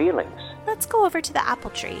 Exploring their feelings. Let's go over to the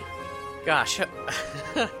apple tree. Gosh,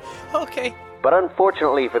 okay. But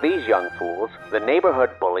unfortunately for these young fools, the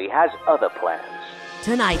neighborhood bully has other plans.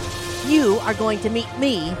 Tonight, you are going to meet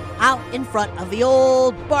me out in front of the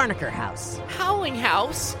old Barnaker house. Howling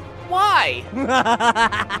house? Why?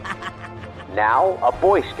 Now, a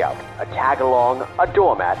Boy Scout, a tag-along, a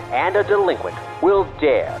doormat, and a delinquent will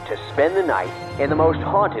dare to spend the night in the most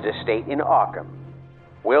haunted estate in Arkham.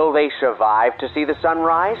 Will they survive to see the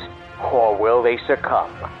sunrise? Or will they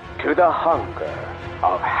succumb to the hunger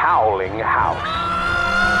of Howling House?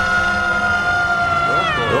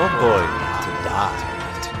 Your boy to die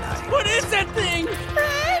tonight. What is that thing?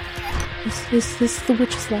 Is this the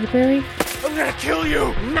witch's library? I'm gonna kill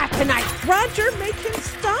you! Not tonight. Roger, make him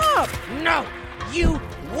stop. No, you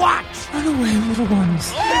watch! Run away, little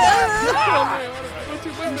ones. I'm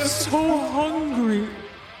so hungry.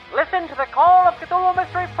 Listen to the Call of Cthulhu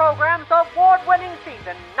Mystery Program's award-winning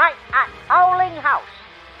season, Night at Howling House.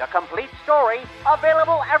 The complete story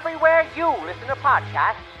available everywhere you listen to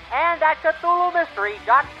podcasts and at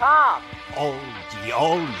CthulhuMystery.com. All the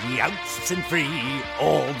outs and free,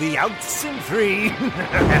 all the outs and free.